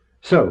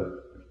 So,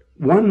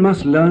 one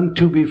must learn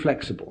to be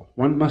flexible.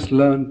 One must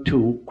learn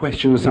to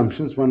question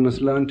assumptions. One must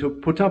learn to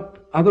put up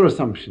other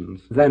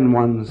assumptions than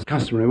one's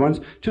customary ones,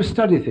 to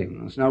study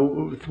things. Now,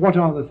 what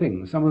are the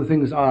things? Some of the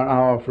things are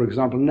our, for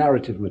example,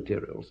 narrative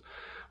materials,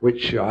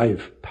 which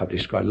I've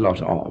published quite a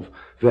lot of,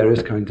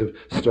 various kinds of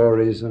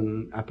stories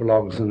and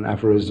apologues and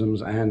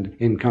aphorisms and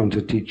encounter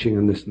teaching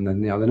and this and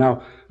then the other.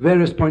 Now,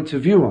 various points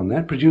of view on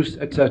that produce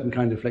a certain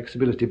kind of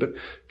flexibility, but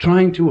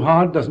trying too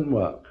hard doesn't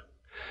work.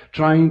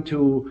 Trying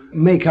to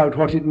make out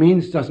what it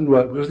means doesn't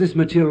work, because this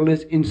material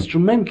is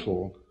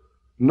instrumental,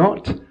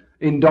 not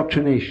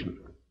indoctrination.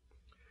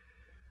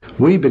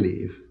 We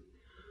believe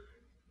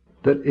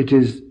that it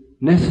is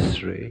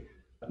necessary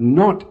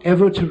not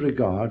ever to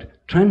regard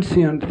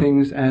transient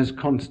things as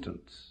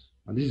constants.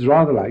 And this is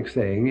rather like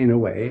saying, in a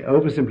way,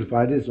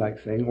 oversimplified, is like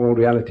saying all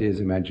reality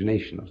is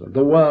imagination. Or something.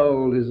 The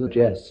world is a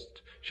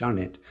jest, shun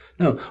it.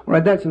 No, all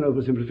right, that's an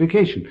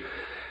oversimplification.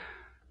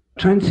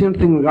 Transient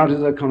thing regarded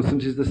as a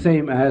constant is the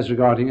same as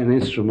regarding an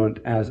instrument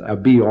as a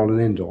be-all and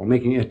end-all,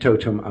 making a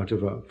totem out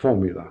of a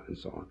formula and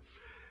so on.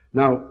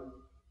 Now,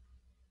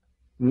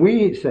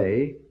 we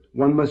say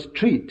one must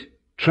treat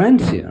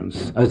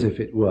transience as if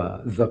it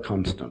were the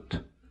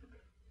constant.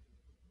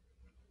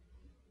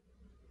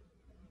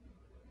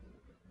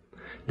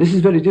 This is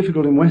very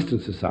difficult in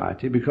Western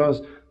society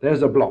because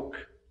there's a block.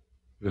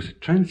 Because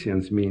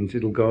transience means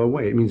it'll go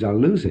away. It means I'll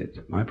lose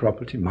it, my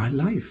property, my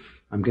life.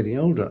 I'm getting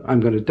older. I'm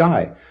going to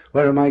die.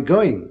 Where am I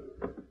going?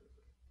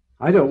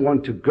 I don't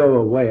want to go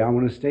away. I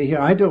want to stay here.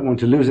 I don't want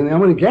to lose anything. I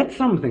want to get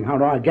something. How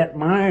do I get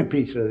my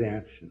piece of the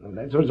action? Well,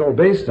 that's what it's all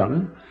based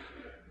on.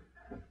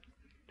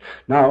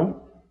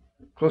 Now,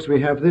 of course,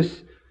 we have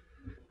this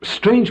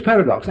strange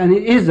paradox, and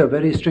it is a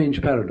very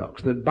strange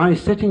paradox, that by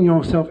setting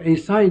yourself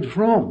aside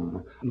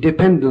from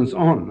dependence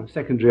on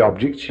secondary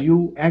objects,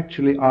 you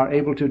actually are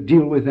able to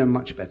deal with them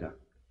much better.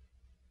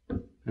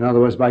 In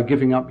other words, by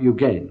giving up, you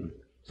gain.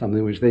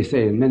 Something which they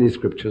say in many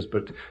scriptures,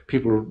 but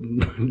people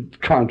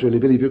can't really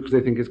believe it because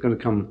they think it's going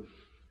to come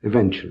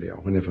eventually, or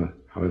whenever,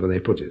 however they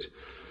put it.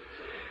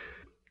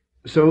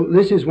 So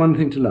this is one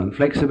thing to learn: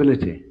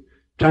 flexibility,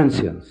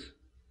 transience.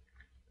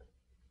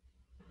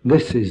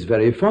 This is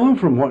very far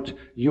from what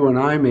you and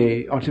I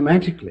may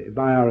automatically,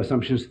 by our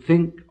assumptions,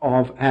 think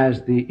of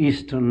as the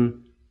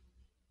Eastern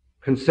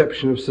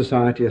conception of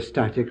society as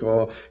static,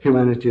 or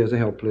humanity as a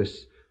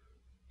helpless,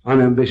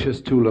 unambitious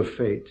tool of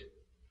fate.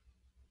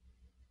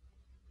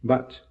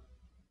 But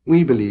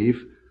we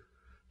believe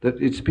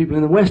that it's people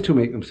in the West who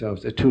make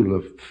themselves a tool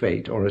of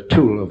fate, or a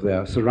tool of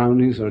their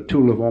surroundings, or a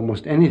tool of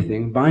almost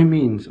anything, by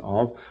means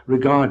of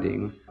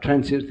regarding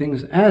transient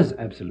things as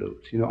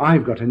absolute. You know,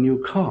 I've got a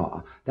new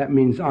car. That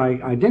means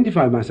I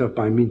identify myself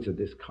by means of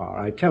this car.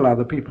 I tell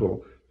other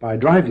people by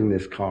driving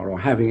this car or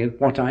having it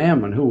what I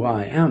am and who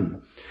I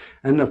am.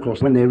 And of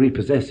course, when they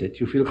repossess it,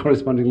 you feel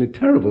correspondingly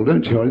terrible,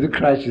 don't you? Or it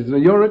crashes.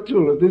 You're a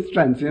tool of this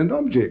transient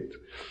object.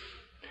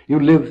 You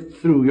live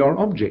through your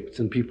objects,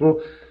 and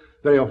people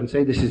very often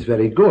say this is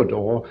very good,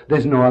 or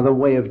there's no other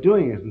way of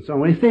doing it, and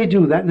so on. If they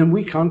do that, then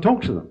we can't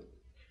talk to them.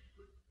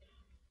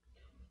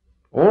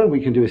 All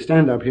we can do is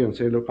stand up here and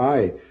say, look,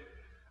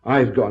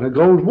 I've got a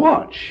gold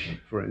watch,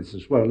 for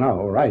instance. Well, now,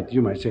 all right,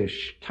 you might say,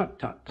 shh, tut,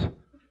 tut.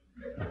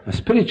 A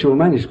spiritual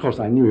man, of course,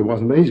 I knew he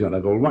wasn't, but he's got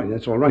a gold watch.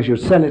 That's all right. You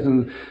sell it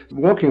and,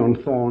 walking on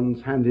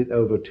thorns, hand it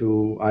over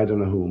to I don't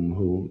know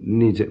who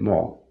needs it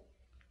more.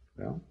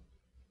 Well,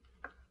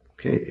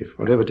 okay, if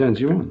whatever turns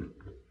you on.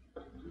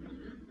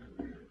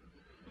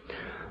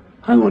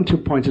 I want to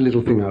point a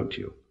little thing out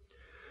to you.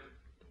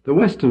 The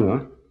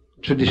Westerner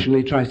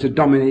traditionally tries to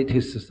dominate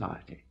his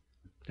society.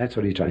 That's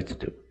what he tries to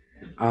do.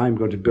 I'm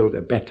going to build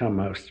a better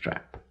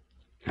mousetrap,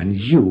 and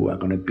you are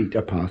going to beat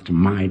a path to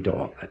my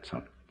door. That's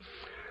all.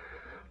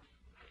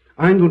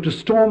 I'm going to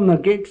storm the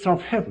gates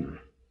of heaven.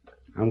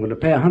 I'm going to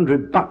pay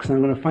 $100 and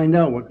I'm going to find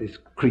out what this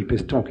creep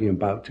is talking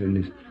about in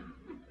this.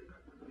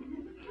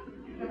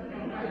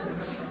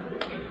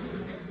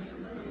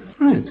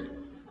 Right.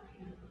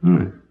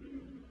 Right.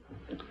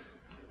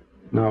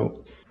 Now,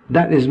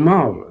 that is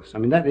marvelous. I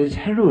mean, that is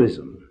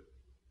heroism.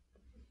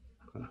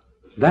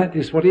 That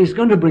is what is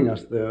going to bring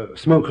us the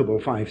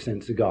smokable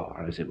 5-cent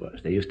cigar, as it were,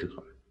 as they used to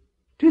call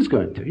it. It is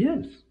going to,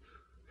 yes.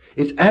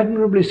 It's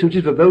admirably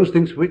suited for those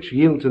things which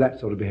yield to that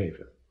sort of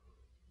behavior.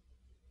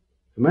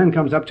 A man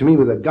comes up to me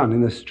with a gun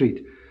in the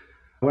street.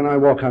 When I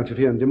walk out of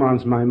here and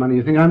demands my money,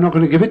 you think I'm not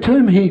going to give it to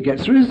him? He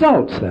gets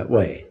results that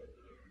way.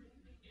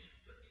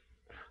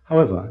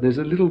 However, there's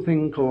a little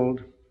thing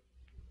called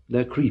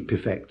the creep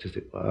effect, as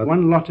it were.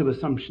 One lot of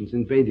assumptions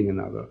invading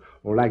another,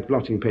 or like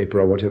blotting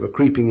paper or whatever,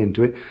 creeping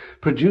into it,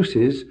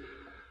 produces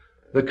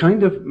the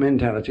kind of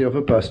mentality of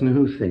a person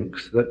who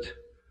thinks that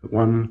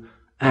one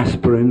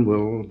aspirin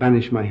will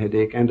banish my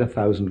headache and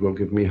 1,000 will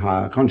give me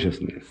higher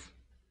consciousness.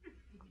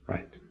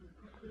 Right.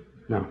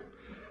 Now,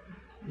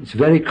 it's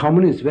very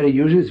common, it's very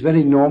usual, it's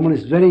very normal,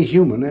 it's very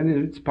human,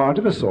 and it's part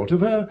of a sort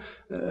of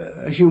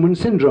a human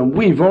syndrome.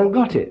 We've all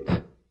got it.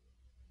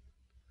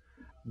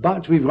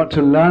 But we've got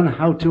to learn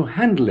how to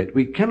handle it.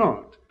 We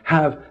cannot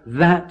have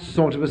that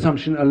sort of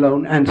assumption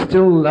alone and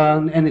still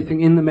learn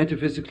anything in the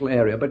metaphysical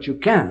area. But you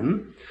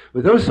can,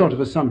 with those sort of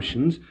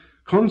assumptions,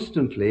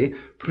 constantly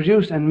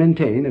produce and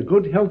maintain a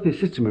good, healthy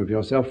system of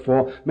yourself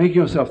for making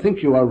yourself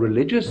think you are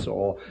religious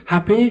or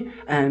happy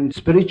and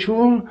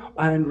spiritual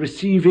and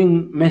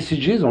receiving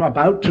messages or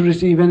about to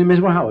receive any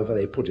message, or however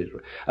they put it.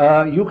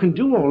 You can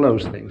do all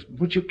those things.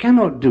 What you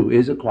cannot do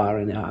is acquire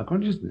any higher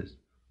consciousness.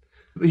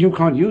 You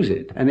can't use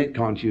it, and it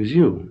can't use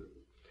you.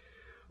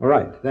 All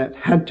right, that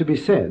had to be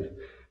said.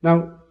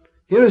 Now,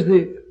 here is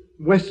the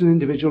Western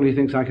individual. He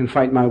thinks I can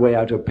fight my way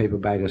out of a paper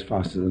bag as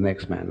fast as the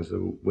next man, as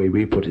the way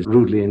we put it,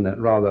 rudely in the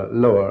rather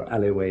lower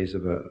alleyways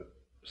of a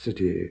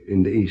city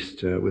in the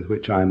East with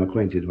which I am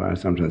acquainted, where I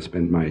sometimes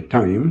spend my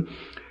time.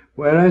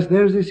 Whereas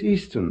there's this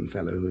Eastern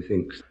fellow who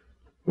thinks,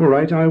 all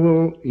right, I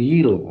will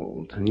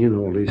yield. And you know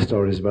all these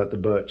stories about the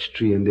birch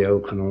tree and the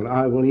oak and all.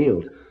 I will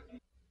yield.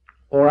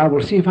 Or I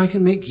will see if I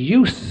can make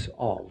use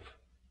of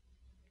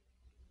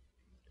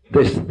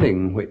this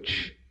thing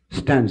which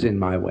stands in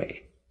my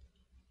way.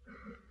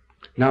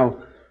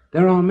 Now,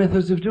 there are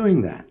methods of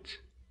doing that.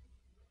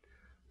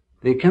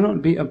 They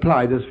cannot be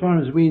applied, as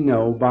far as we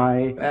know,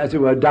 by, as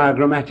it were,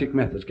 diagrammatic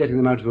methods, getting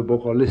them out of a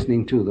book or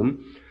listening to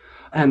them,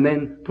 and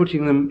then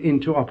putting them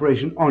into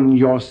operation on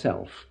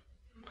yourself.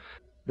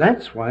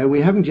 That's why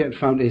we haven't yet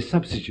found a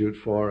substitute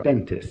for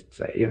dentists,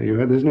 say.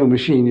 There's no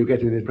machine, you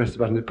get in it, press the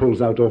button, it pulls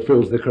out or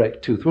fills the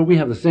correct tooth. Well, we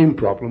have the same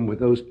problem with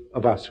those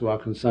of us who are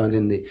concerned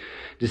in the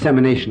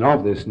dissemination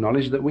of this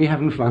knowledge, that we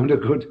haven't found a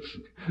good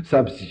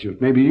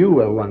substitute. Maybe you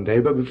will one day,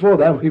 but before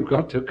that we've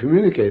got to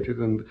communicate it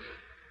and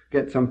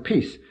get some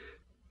peace.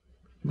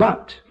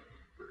 But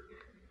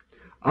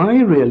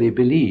I really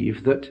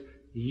believe that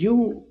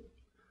you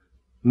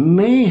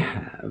may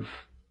have,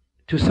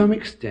 to some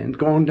extent,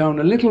 gone down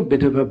a little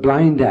bit of a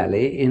blind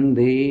alley in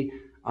the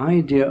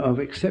idea of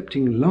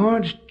accepting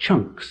large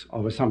chunks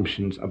of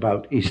assumptions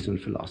about Eastern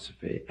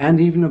philosophy and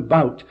even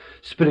about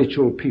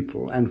spiritual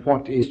people and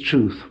what is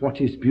truth,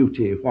 what is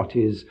beauty, what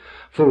is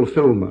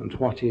fulfillment,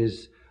 what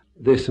is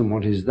this and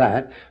what is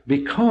that,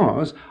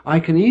 because I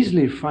can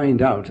easily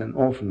find out, and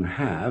often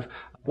have,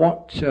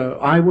 what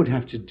I would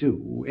have to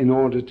do in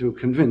order to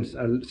convince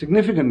a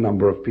significant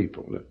number of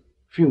people, a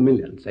few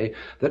million, say,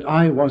 that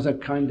I was a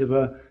kind of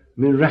a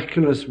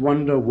miraculous,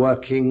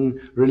 wonder-working,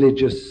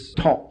 religious,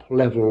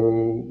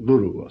 top-level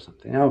guru or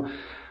something. Now,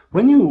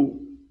 when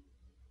you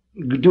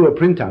do a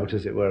printout,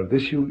 as it were, of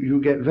this,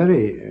 you get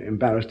very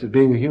embarrassed at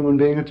being a human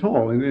being at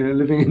all, and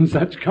living in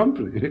such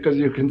company, because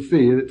you can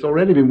see it's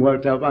already been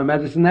worked out by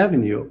Madison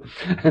Avenue,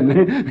 and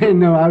they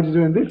know how to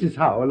do it, and this is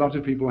how a lot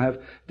of people have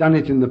done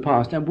it in the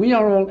past, and we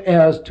are all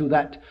heirs to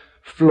that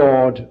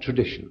flawed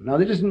tradition. Now,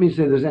 that doesn't mean to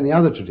say there's any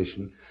other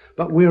tradition,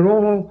 but we're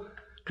all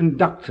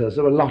conductors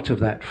of a lot of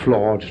that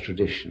flawed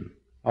tradition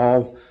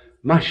of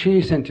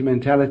mushy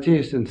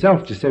sentimentalities and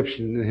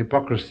self-deception and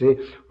hypocrisy,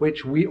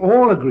 which we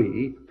all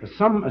agree, for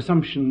some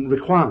assumption,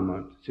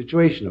 requirement,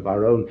 situation of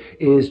our own,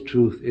 is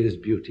truth, is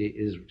beauty,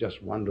 is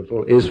just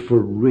wonderful, is for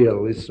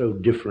real, is so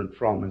different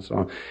from, and so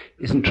on,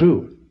 isn't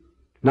true.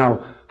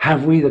 Now,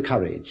 have we the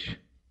courage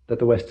that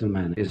the Western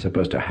man is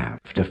supposed to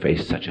have to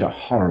face such a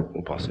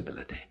horrible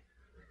possibility?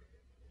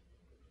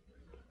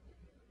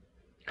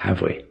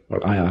 Have we?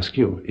 Well, I ask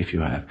you if you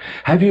have.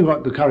 Have you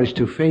got the courage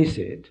to face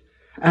it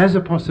as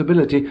a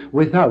possibility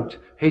without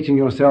hating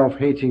yourself,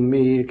 hating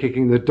me,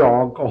 kicking the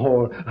dog,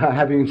 or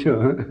having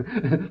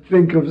to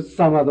think of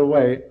some other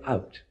way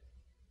out?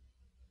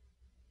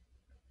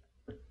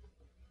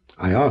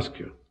 I ask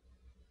you.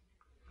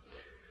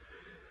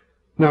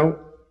 Now,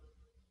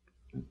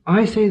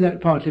 I say that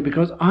partly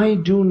because I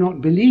do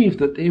not believe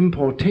that the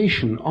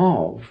importation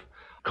of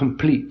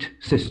complete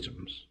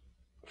systems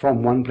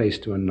from one place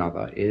to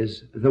another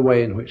is the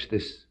way in which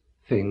this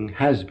thing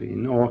has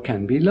been or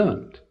can be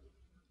learned.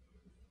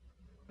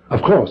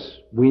 Of course,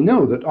 we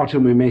know that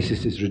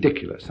automimesis is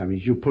ridiculous. I mean,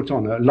 you put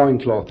on a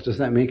loincloth, does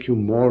that make you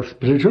more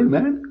spiritual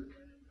man?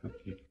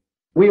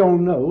 We all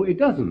know it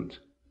doesn't.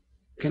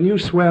 Can you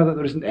swear that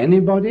there isn't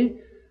anybody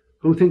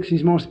who thinks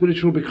he's more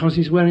spiritual because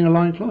he's wearing a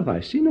loincloth?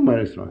 I've seen him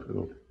wear a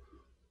loincloth.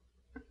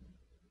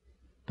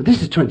 But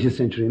this is 20th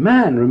century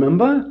man,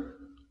 remember?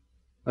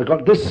 I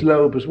got this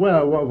lobe as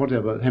well,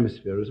 whatever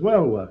hemisphere as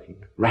well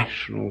working.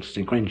 Rational,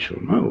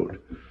 sequential mode.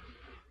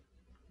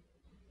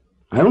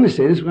 I only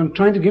say this because I'm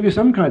trying to give you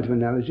some kind of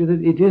analogy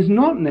that it is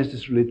not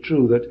necessarily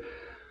true that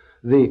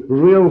the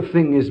real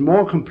thing is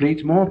more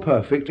complete, more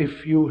perfect,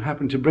 if you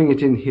happen to bring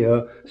it in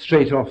here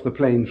straight off the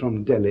plane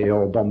from Delhi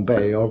or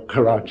Bombay or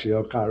Karachi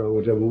or Cairo or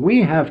whatever.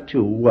 We have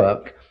to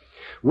work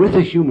with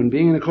a human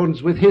being in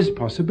accordance with his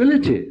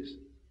possibilities.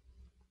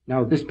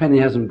 Now, this penny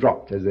hasn't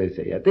dropped, as they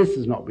say yet. This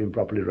has not been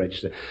properly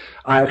registered.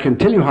 I can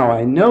tell you how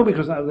I know,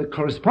 because of the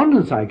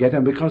correspondence I get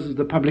and because of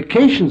the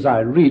publications I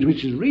read,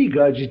 which is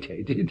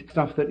regurgitated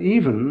stuff that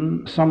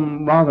even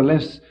some rather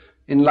less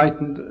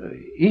enlightened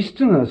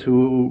Easterners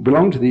who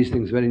belong to these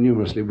things very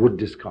numerously would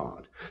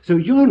discard. So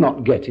you're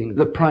not getting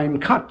the prime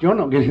cut. You're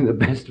not getting the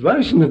best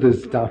version of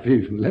this stuff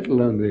even, let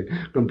alone the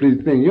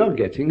complete thing. You're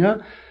getting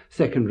a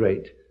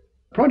second-rate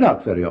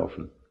product very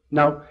often.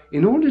 Now,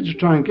 in order to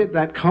try and get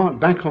that cart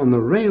back on the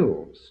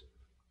rails,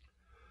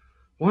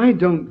 why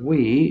don't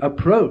we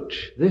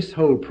approach this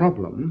whole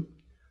problem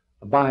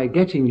by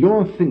getting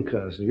your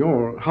thinkers,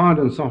 your hard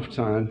and soft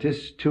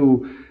scientists,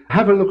 to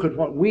have a look at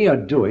what we are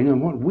doing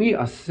and what we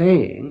are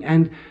saying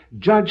and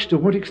judge to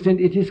what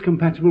extent it is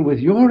compatible with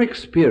your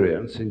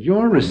experience and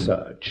your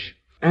research.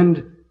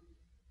 And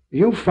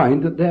you'll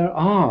find that there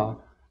are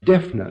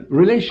definite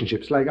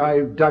relationships. Like I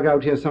dug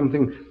out here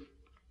something.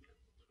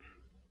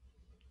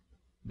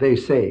 They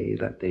say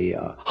that the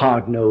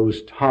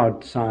hard-nosed,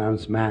 hard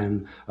science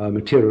man,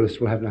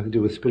 materialist, will have nothing to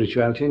do with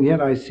spirituality, and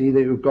yet I see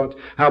that you've got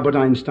Albert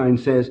Einstein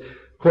says,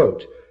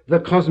 quote, "The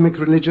cosmic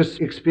religious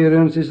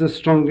experience is the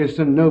strongest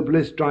and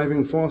noblest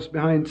driving force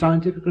behind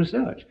scientific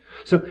research."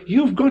 So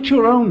you've got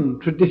your own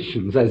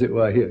traditions, as it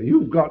were, here.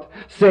 You've got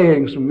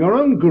sayings from your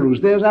own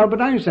gurus. There's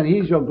Albert Einstein.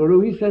 He's your guru.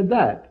 He said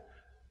that.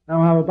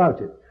 Now how about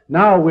it?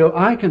 Now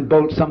I can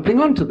bolt something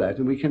onto that,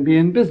 and we can be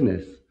in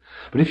business.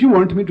 But if you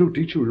want me to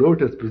teach you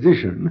lotus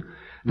position,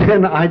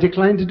 then I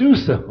decline to do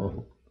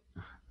so,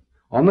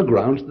 on the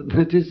grounds that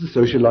it is a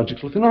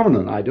sociological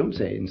phenomenon. I don't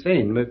say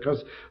insane,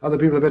 because other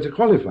people are better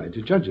qualified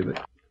to judge of it.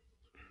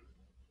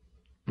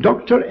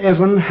 Dr.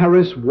 Evan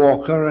Harris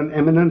Walker, an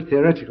eminent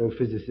theoretical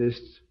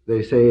physicist,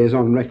 they say, is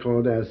on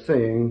record as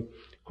saying,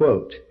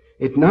 quote,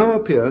 "It now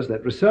appears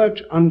that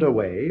research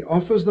underway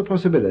offers the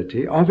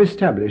possibility of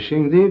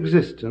establishing the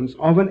existence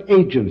of an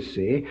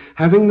agency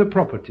having the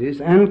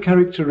properties and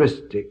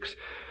characteristics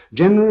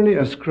generally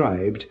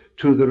ascribed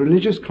to the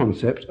religious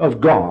concept of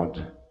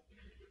God."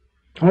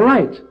 All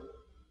right,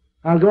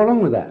 I'll go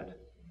along with that.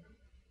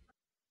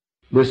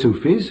 The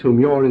Sufis, whom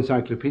your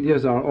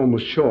encyclopedias are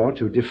almost sure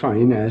to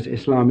define as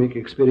Islamic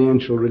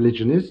experiential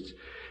religionists,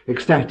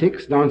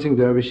 ecstatics, dancing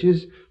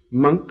dervishes,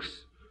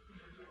 monks,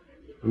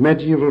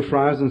 medieval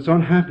friars, and so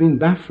on, have been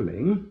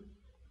baffling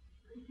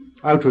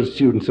outward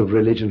students of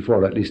religion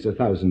for at least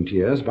 1,000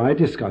 years by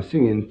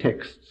discussing in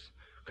texts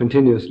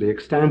continuously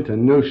extant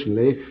and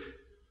notionally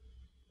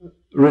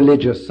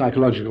religious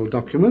psychological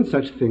documents,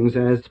 such things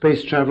as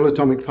space travel,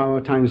 atomic power,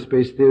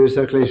 time-space theory,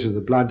 circulation of the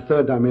blood,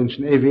 third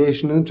dimension,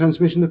 aviation, and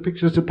transmission of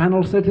pictures to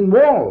panels set in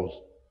walls.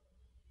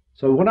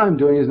 So what I'm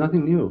doing is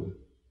nothing new.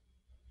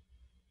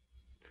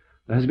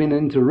 There has been an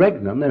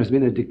interregnum, there has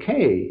been a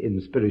decay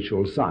in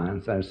spiritual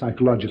science and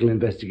psychological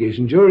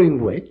investigation,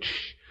 during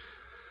which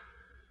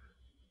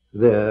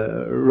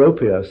the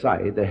ropier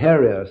side, the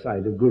hairier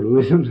side of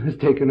Guruism has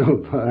taken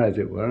over, as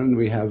it were, and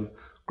we have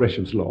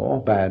Gresham's law,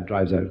 bad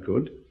drives out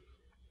good.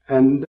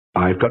 And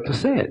I've got to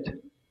say it.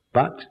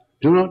 But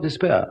do not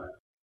despair.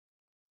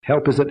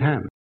 Help is at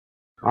hand.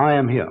 I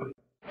am here.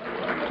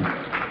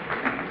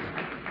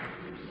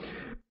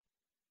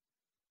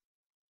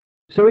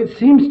 So it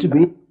seems to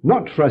be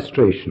not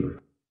frustration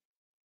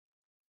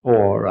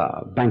or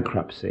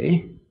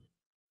bankruptcy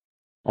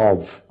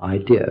of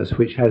ideas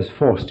which has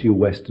forced you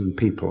Western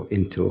people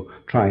into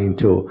trying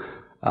to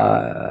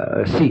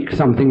seek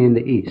something in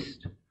the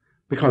East.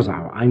 Because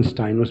our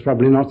Einstein was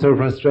probably not so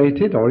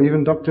frustrated, or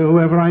even Dr.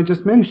 whoever I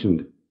just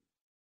mentioned.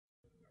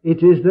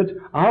 It is that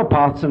our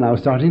paths are now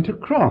starting to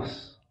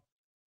cross.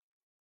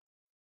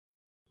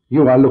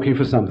 You are looking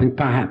for something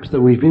perhaps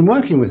that we've been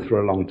working with for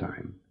a long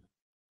time.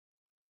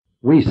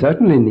 We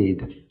certainly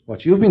need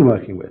what you've been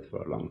working with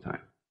for a long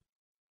time.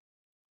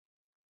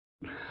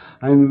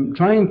 I'm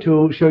trying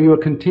to show you a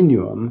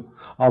continuum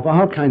of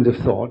our kind of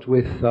thought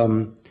with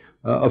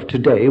of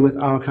today with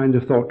our kind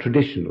of thought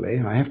traditionally.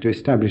 I have to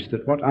establish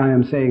that what I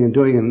am saying and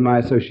doing and my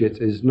associates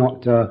is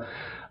not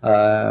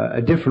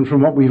different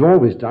from what we've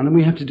always done, and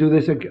we have to do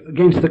this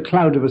against the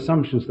cloud of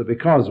assumptions that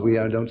because we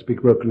don't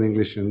speak broken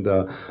English and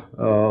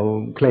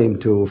claim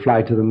to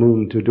fly to the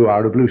moon to do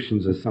our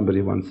ablutions, as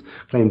somebody once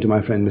claimed to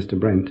my friend Mr.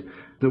 Brent,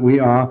 that we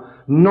are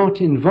not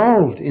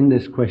involved in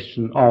this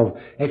question of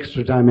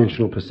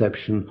extra-dimensional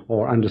perception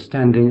or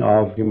understanding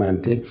of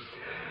humanity.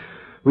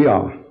 We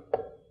are.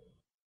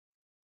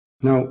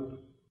 Now,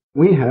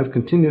 we have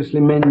continuously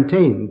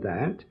maintained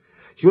that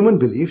human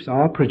beliefs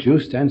are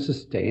produced and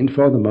sustained,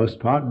 for the most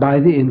part, by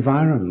the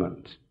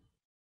environment,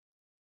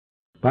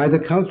 by the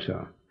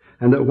culture,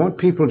 and that what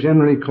people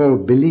generally call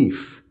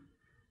belief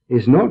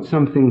is not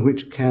something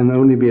which can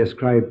only be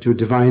ascribed to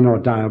divine or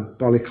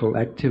diabolical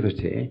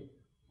activity,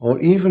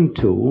 or even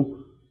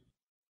to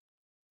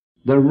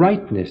the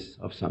rightness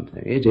of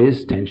something. It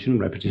is tension,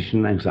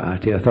 repetition,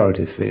 anxiety,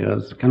 authority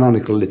figures,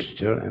 canonical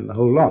literature, and the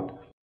whole lot.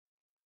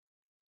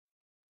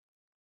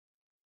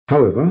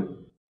 However,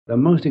 the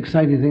most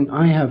exciting thing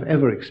I have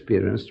ever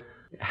experienced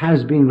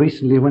has been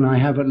recently when I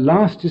have at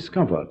last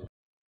discovered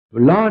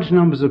large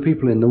numbers of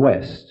people in the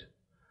West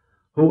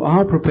who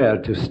are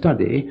prepared to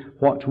study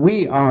what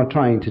we are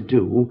trying to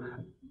do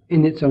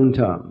in its own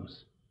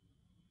terms.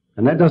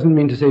 And that doesn't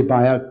mean to say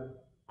by a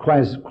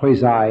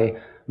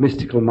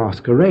quasi-mystical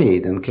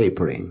masquerade and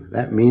capering.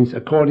 That means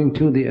according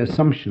to the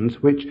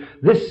assumptions which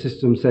this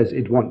system says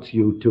it wants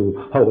you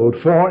to hold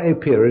for a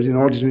period in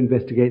order to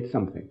investigate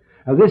something.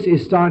 Now, this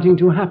is starting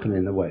to happen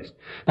in the West.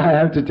 I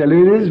have to tell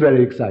you, it is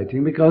very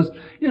exciting because,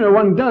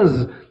 one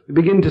does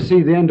begin to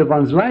see the end of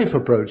one's life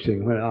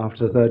approaching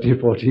after 30 or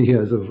 40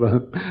 years of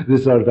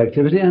this sort of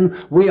activity, and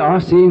we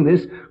are seeing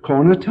this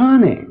corner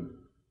turning.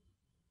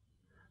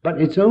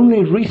 But it's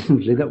only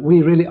recently that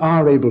we really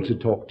are able to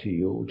talk to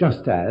you,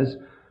 just as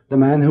the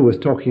man who was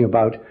talking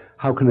about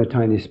how can a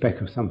tiny speck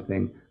of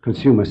something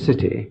consume a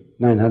city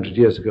 900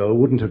 years ago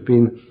wouldn't have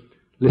been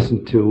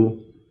listened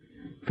to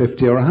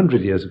 50 or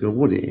 100 years ago,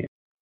 would he?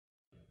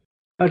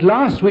 At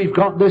last we've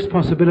got this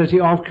possibility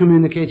of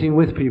communicating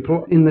with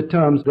people in the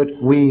terms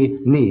that we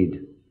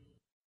need.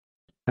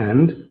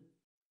 And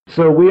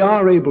so we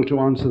are able to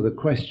answer the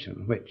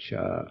question which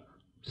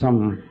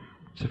some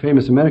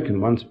famous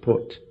American once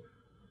put,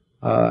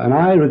 and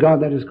I regard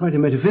that as quite a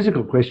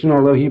metaphysical question,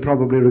 although he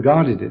probably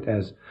regarded it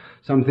as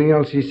something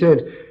else. He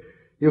said,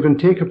 you can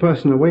take a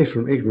person away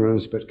from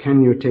ignorance, but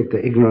can you take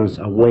the ignorance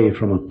away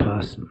from a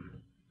person?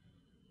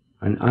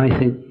 And I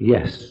think,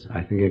 yes,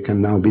 I think it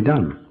can now be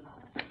done.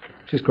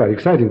 Which is quite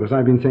exciting, because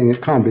I've been saying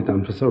it can't be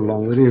done for so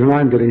long that even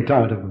I'm getting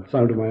tired of the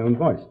sound of my own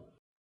voice.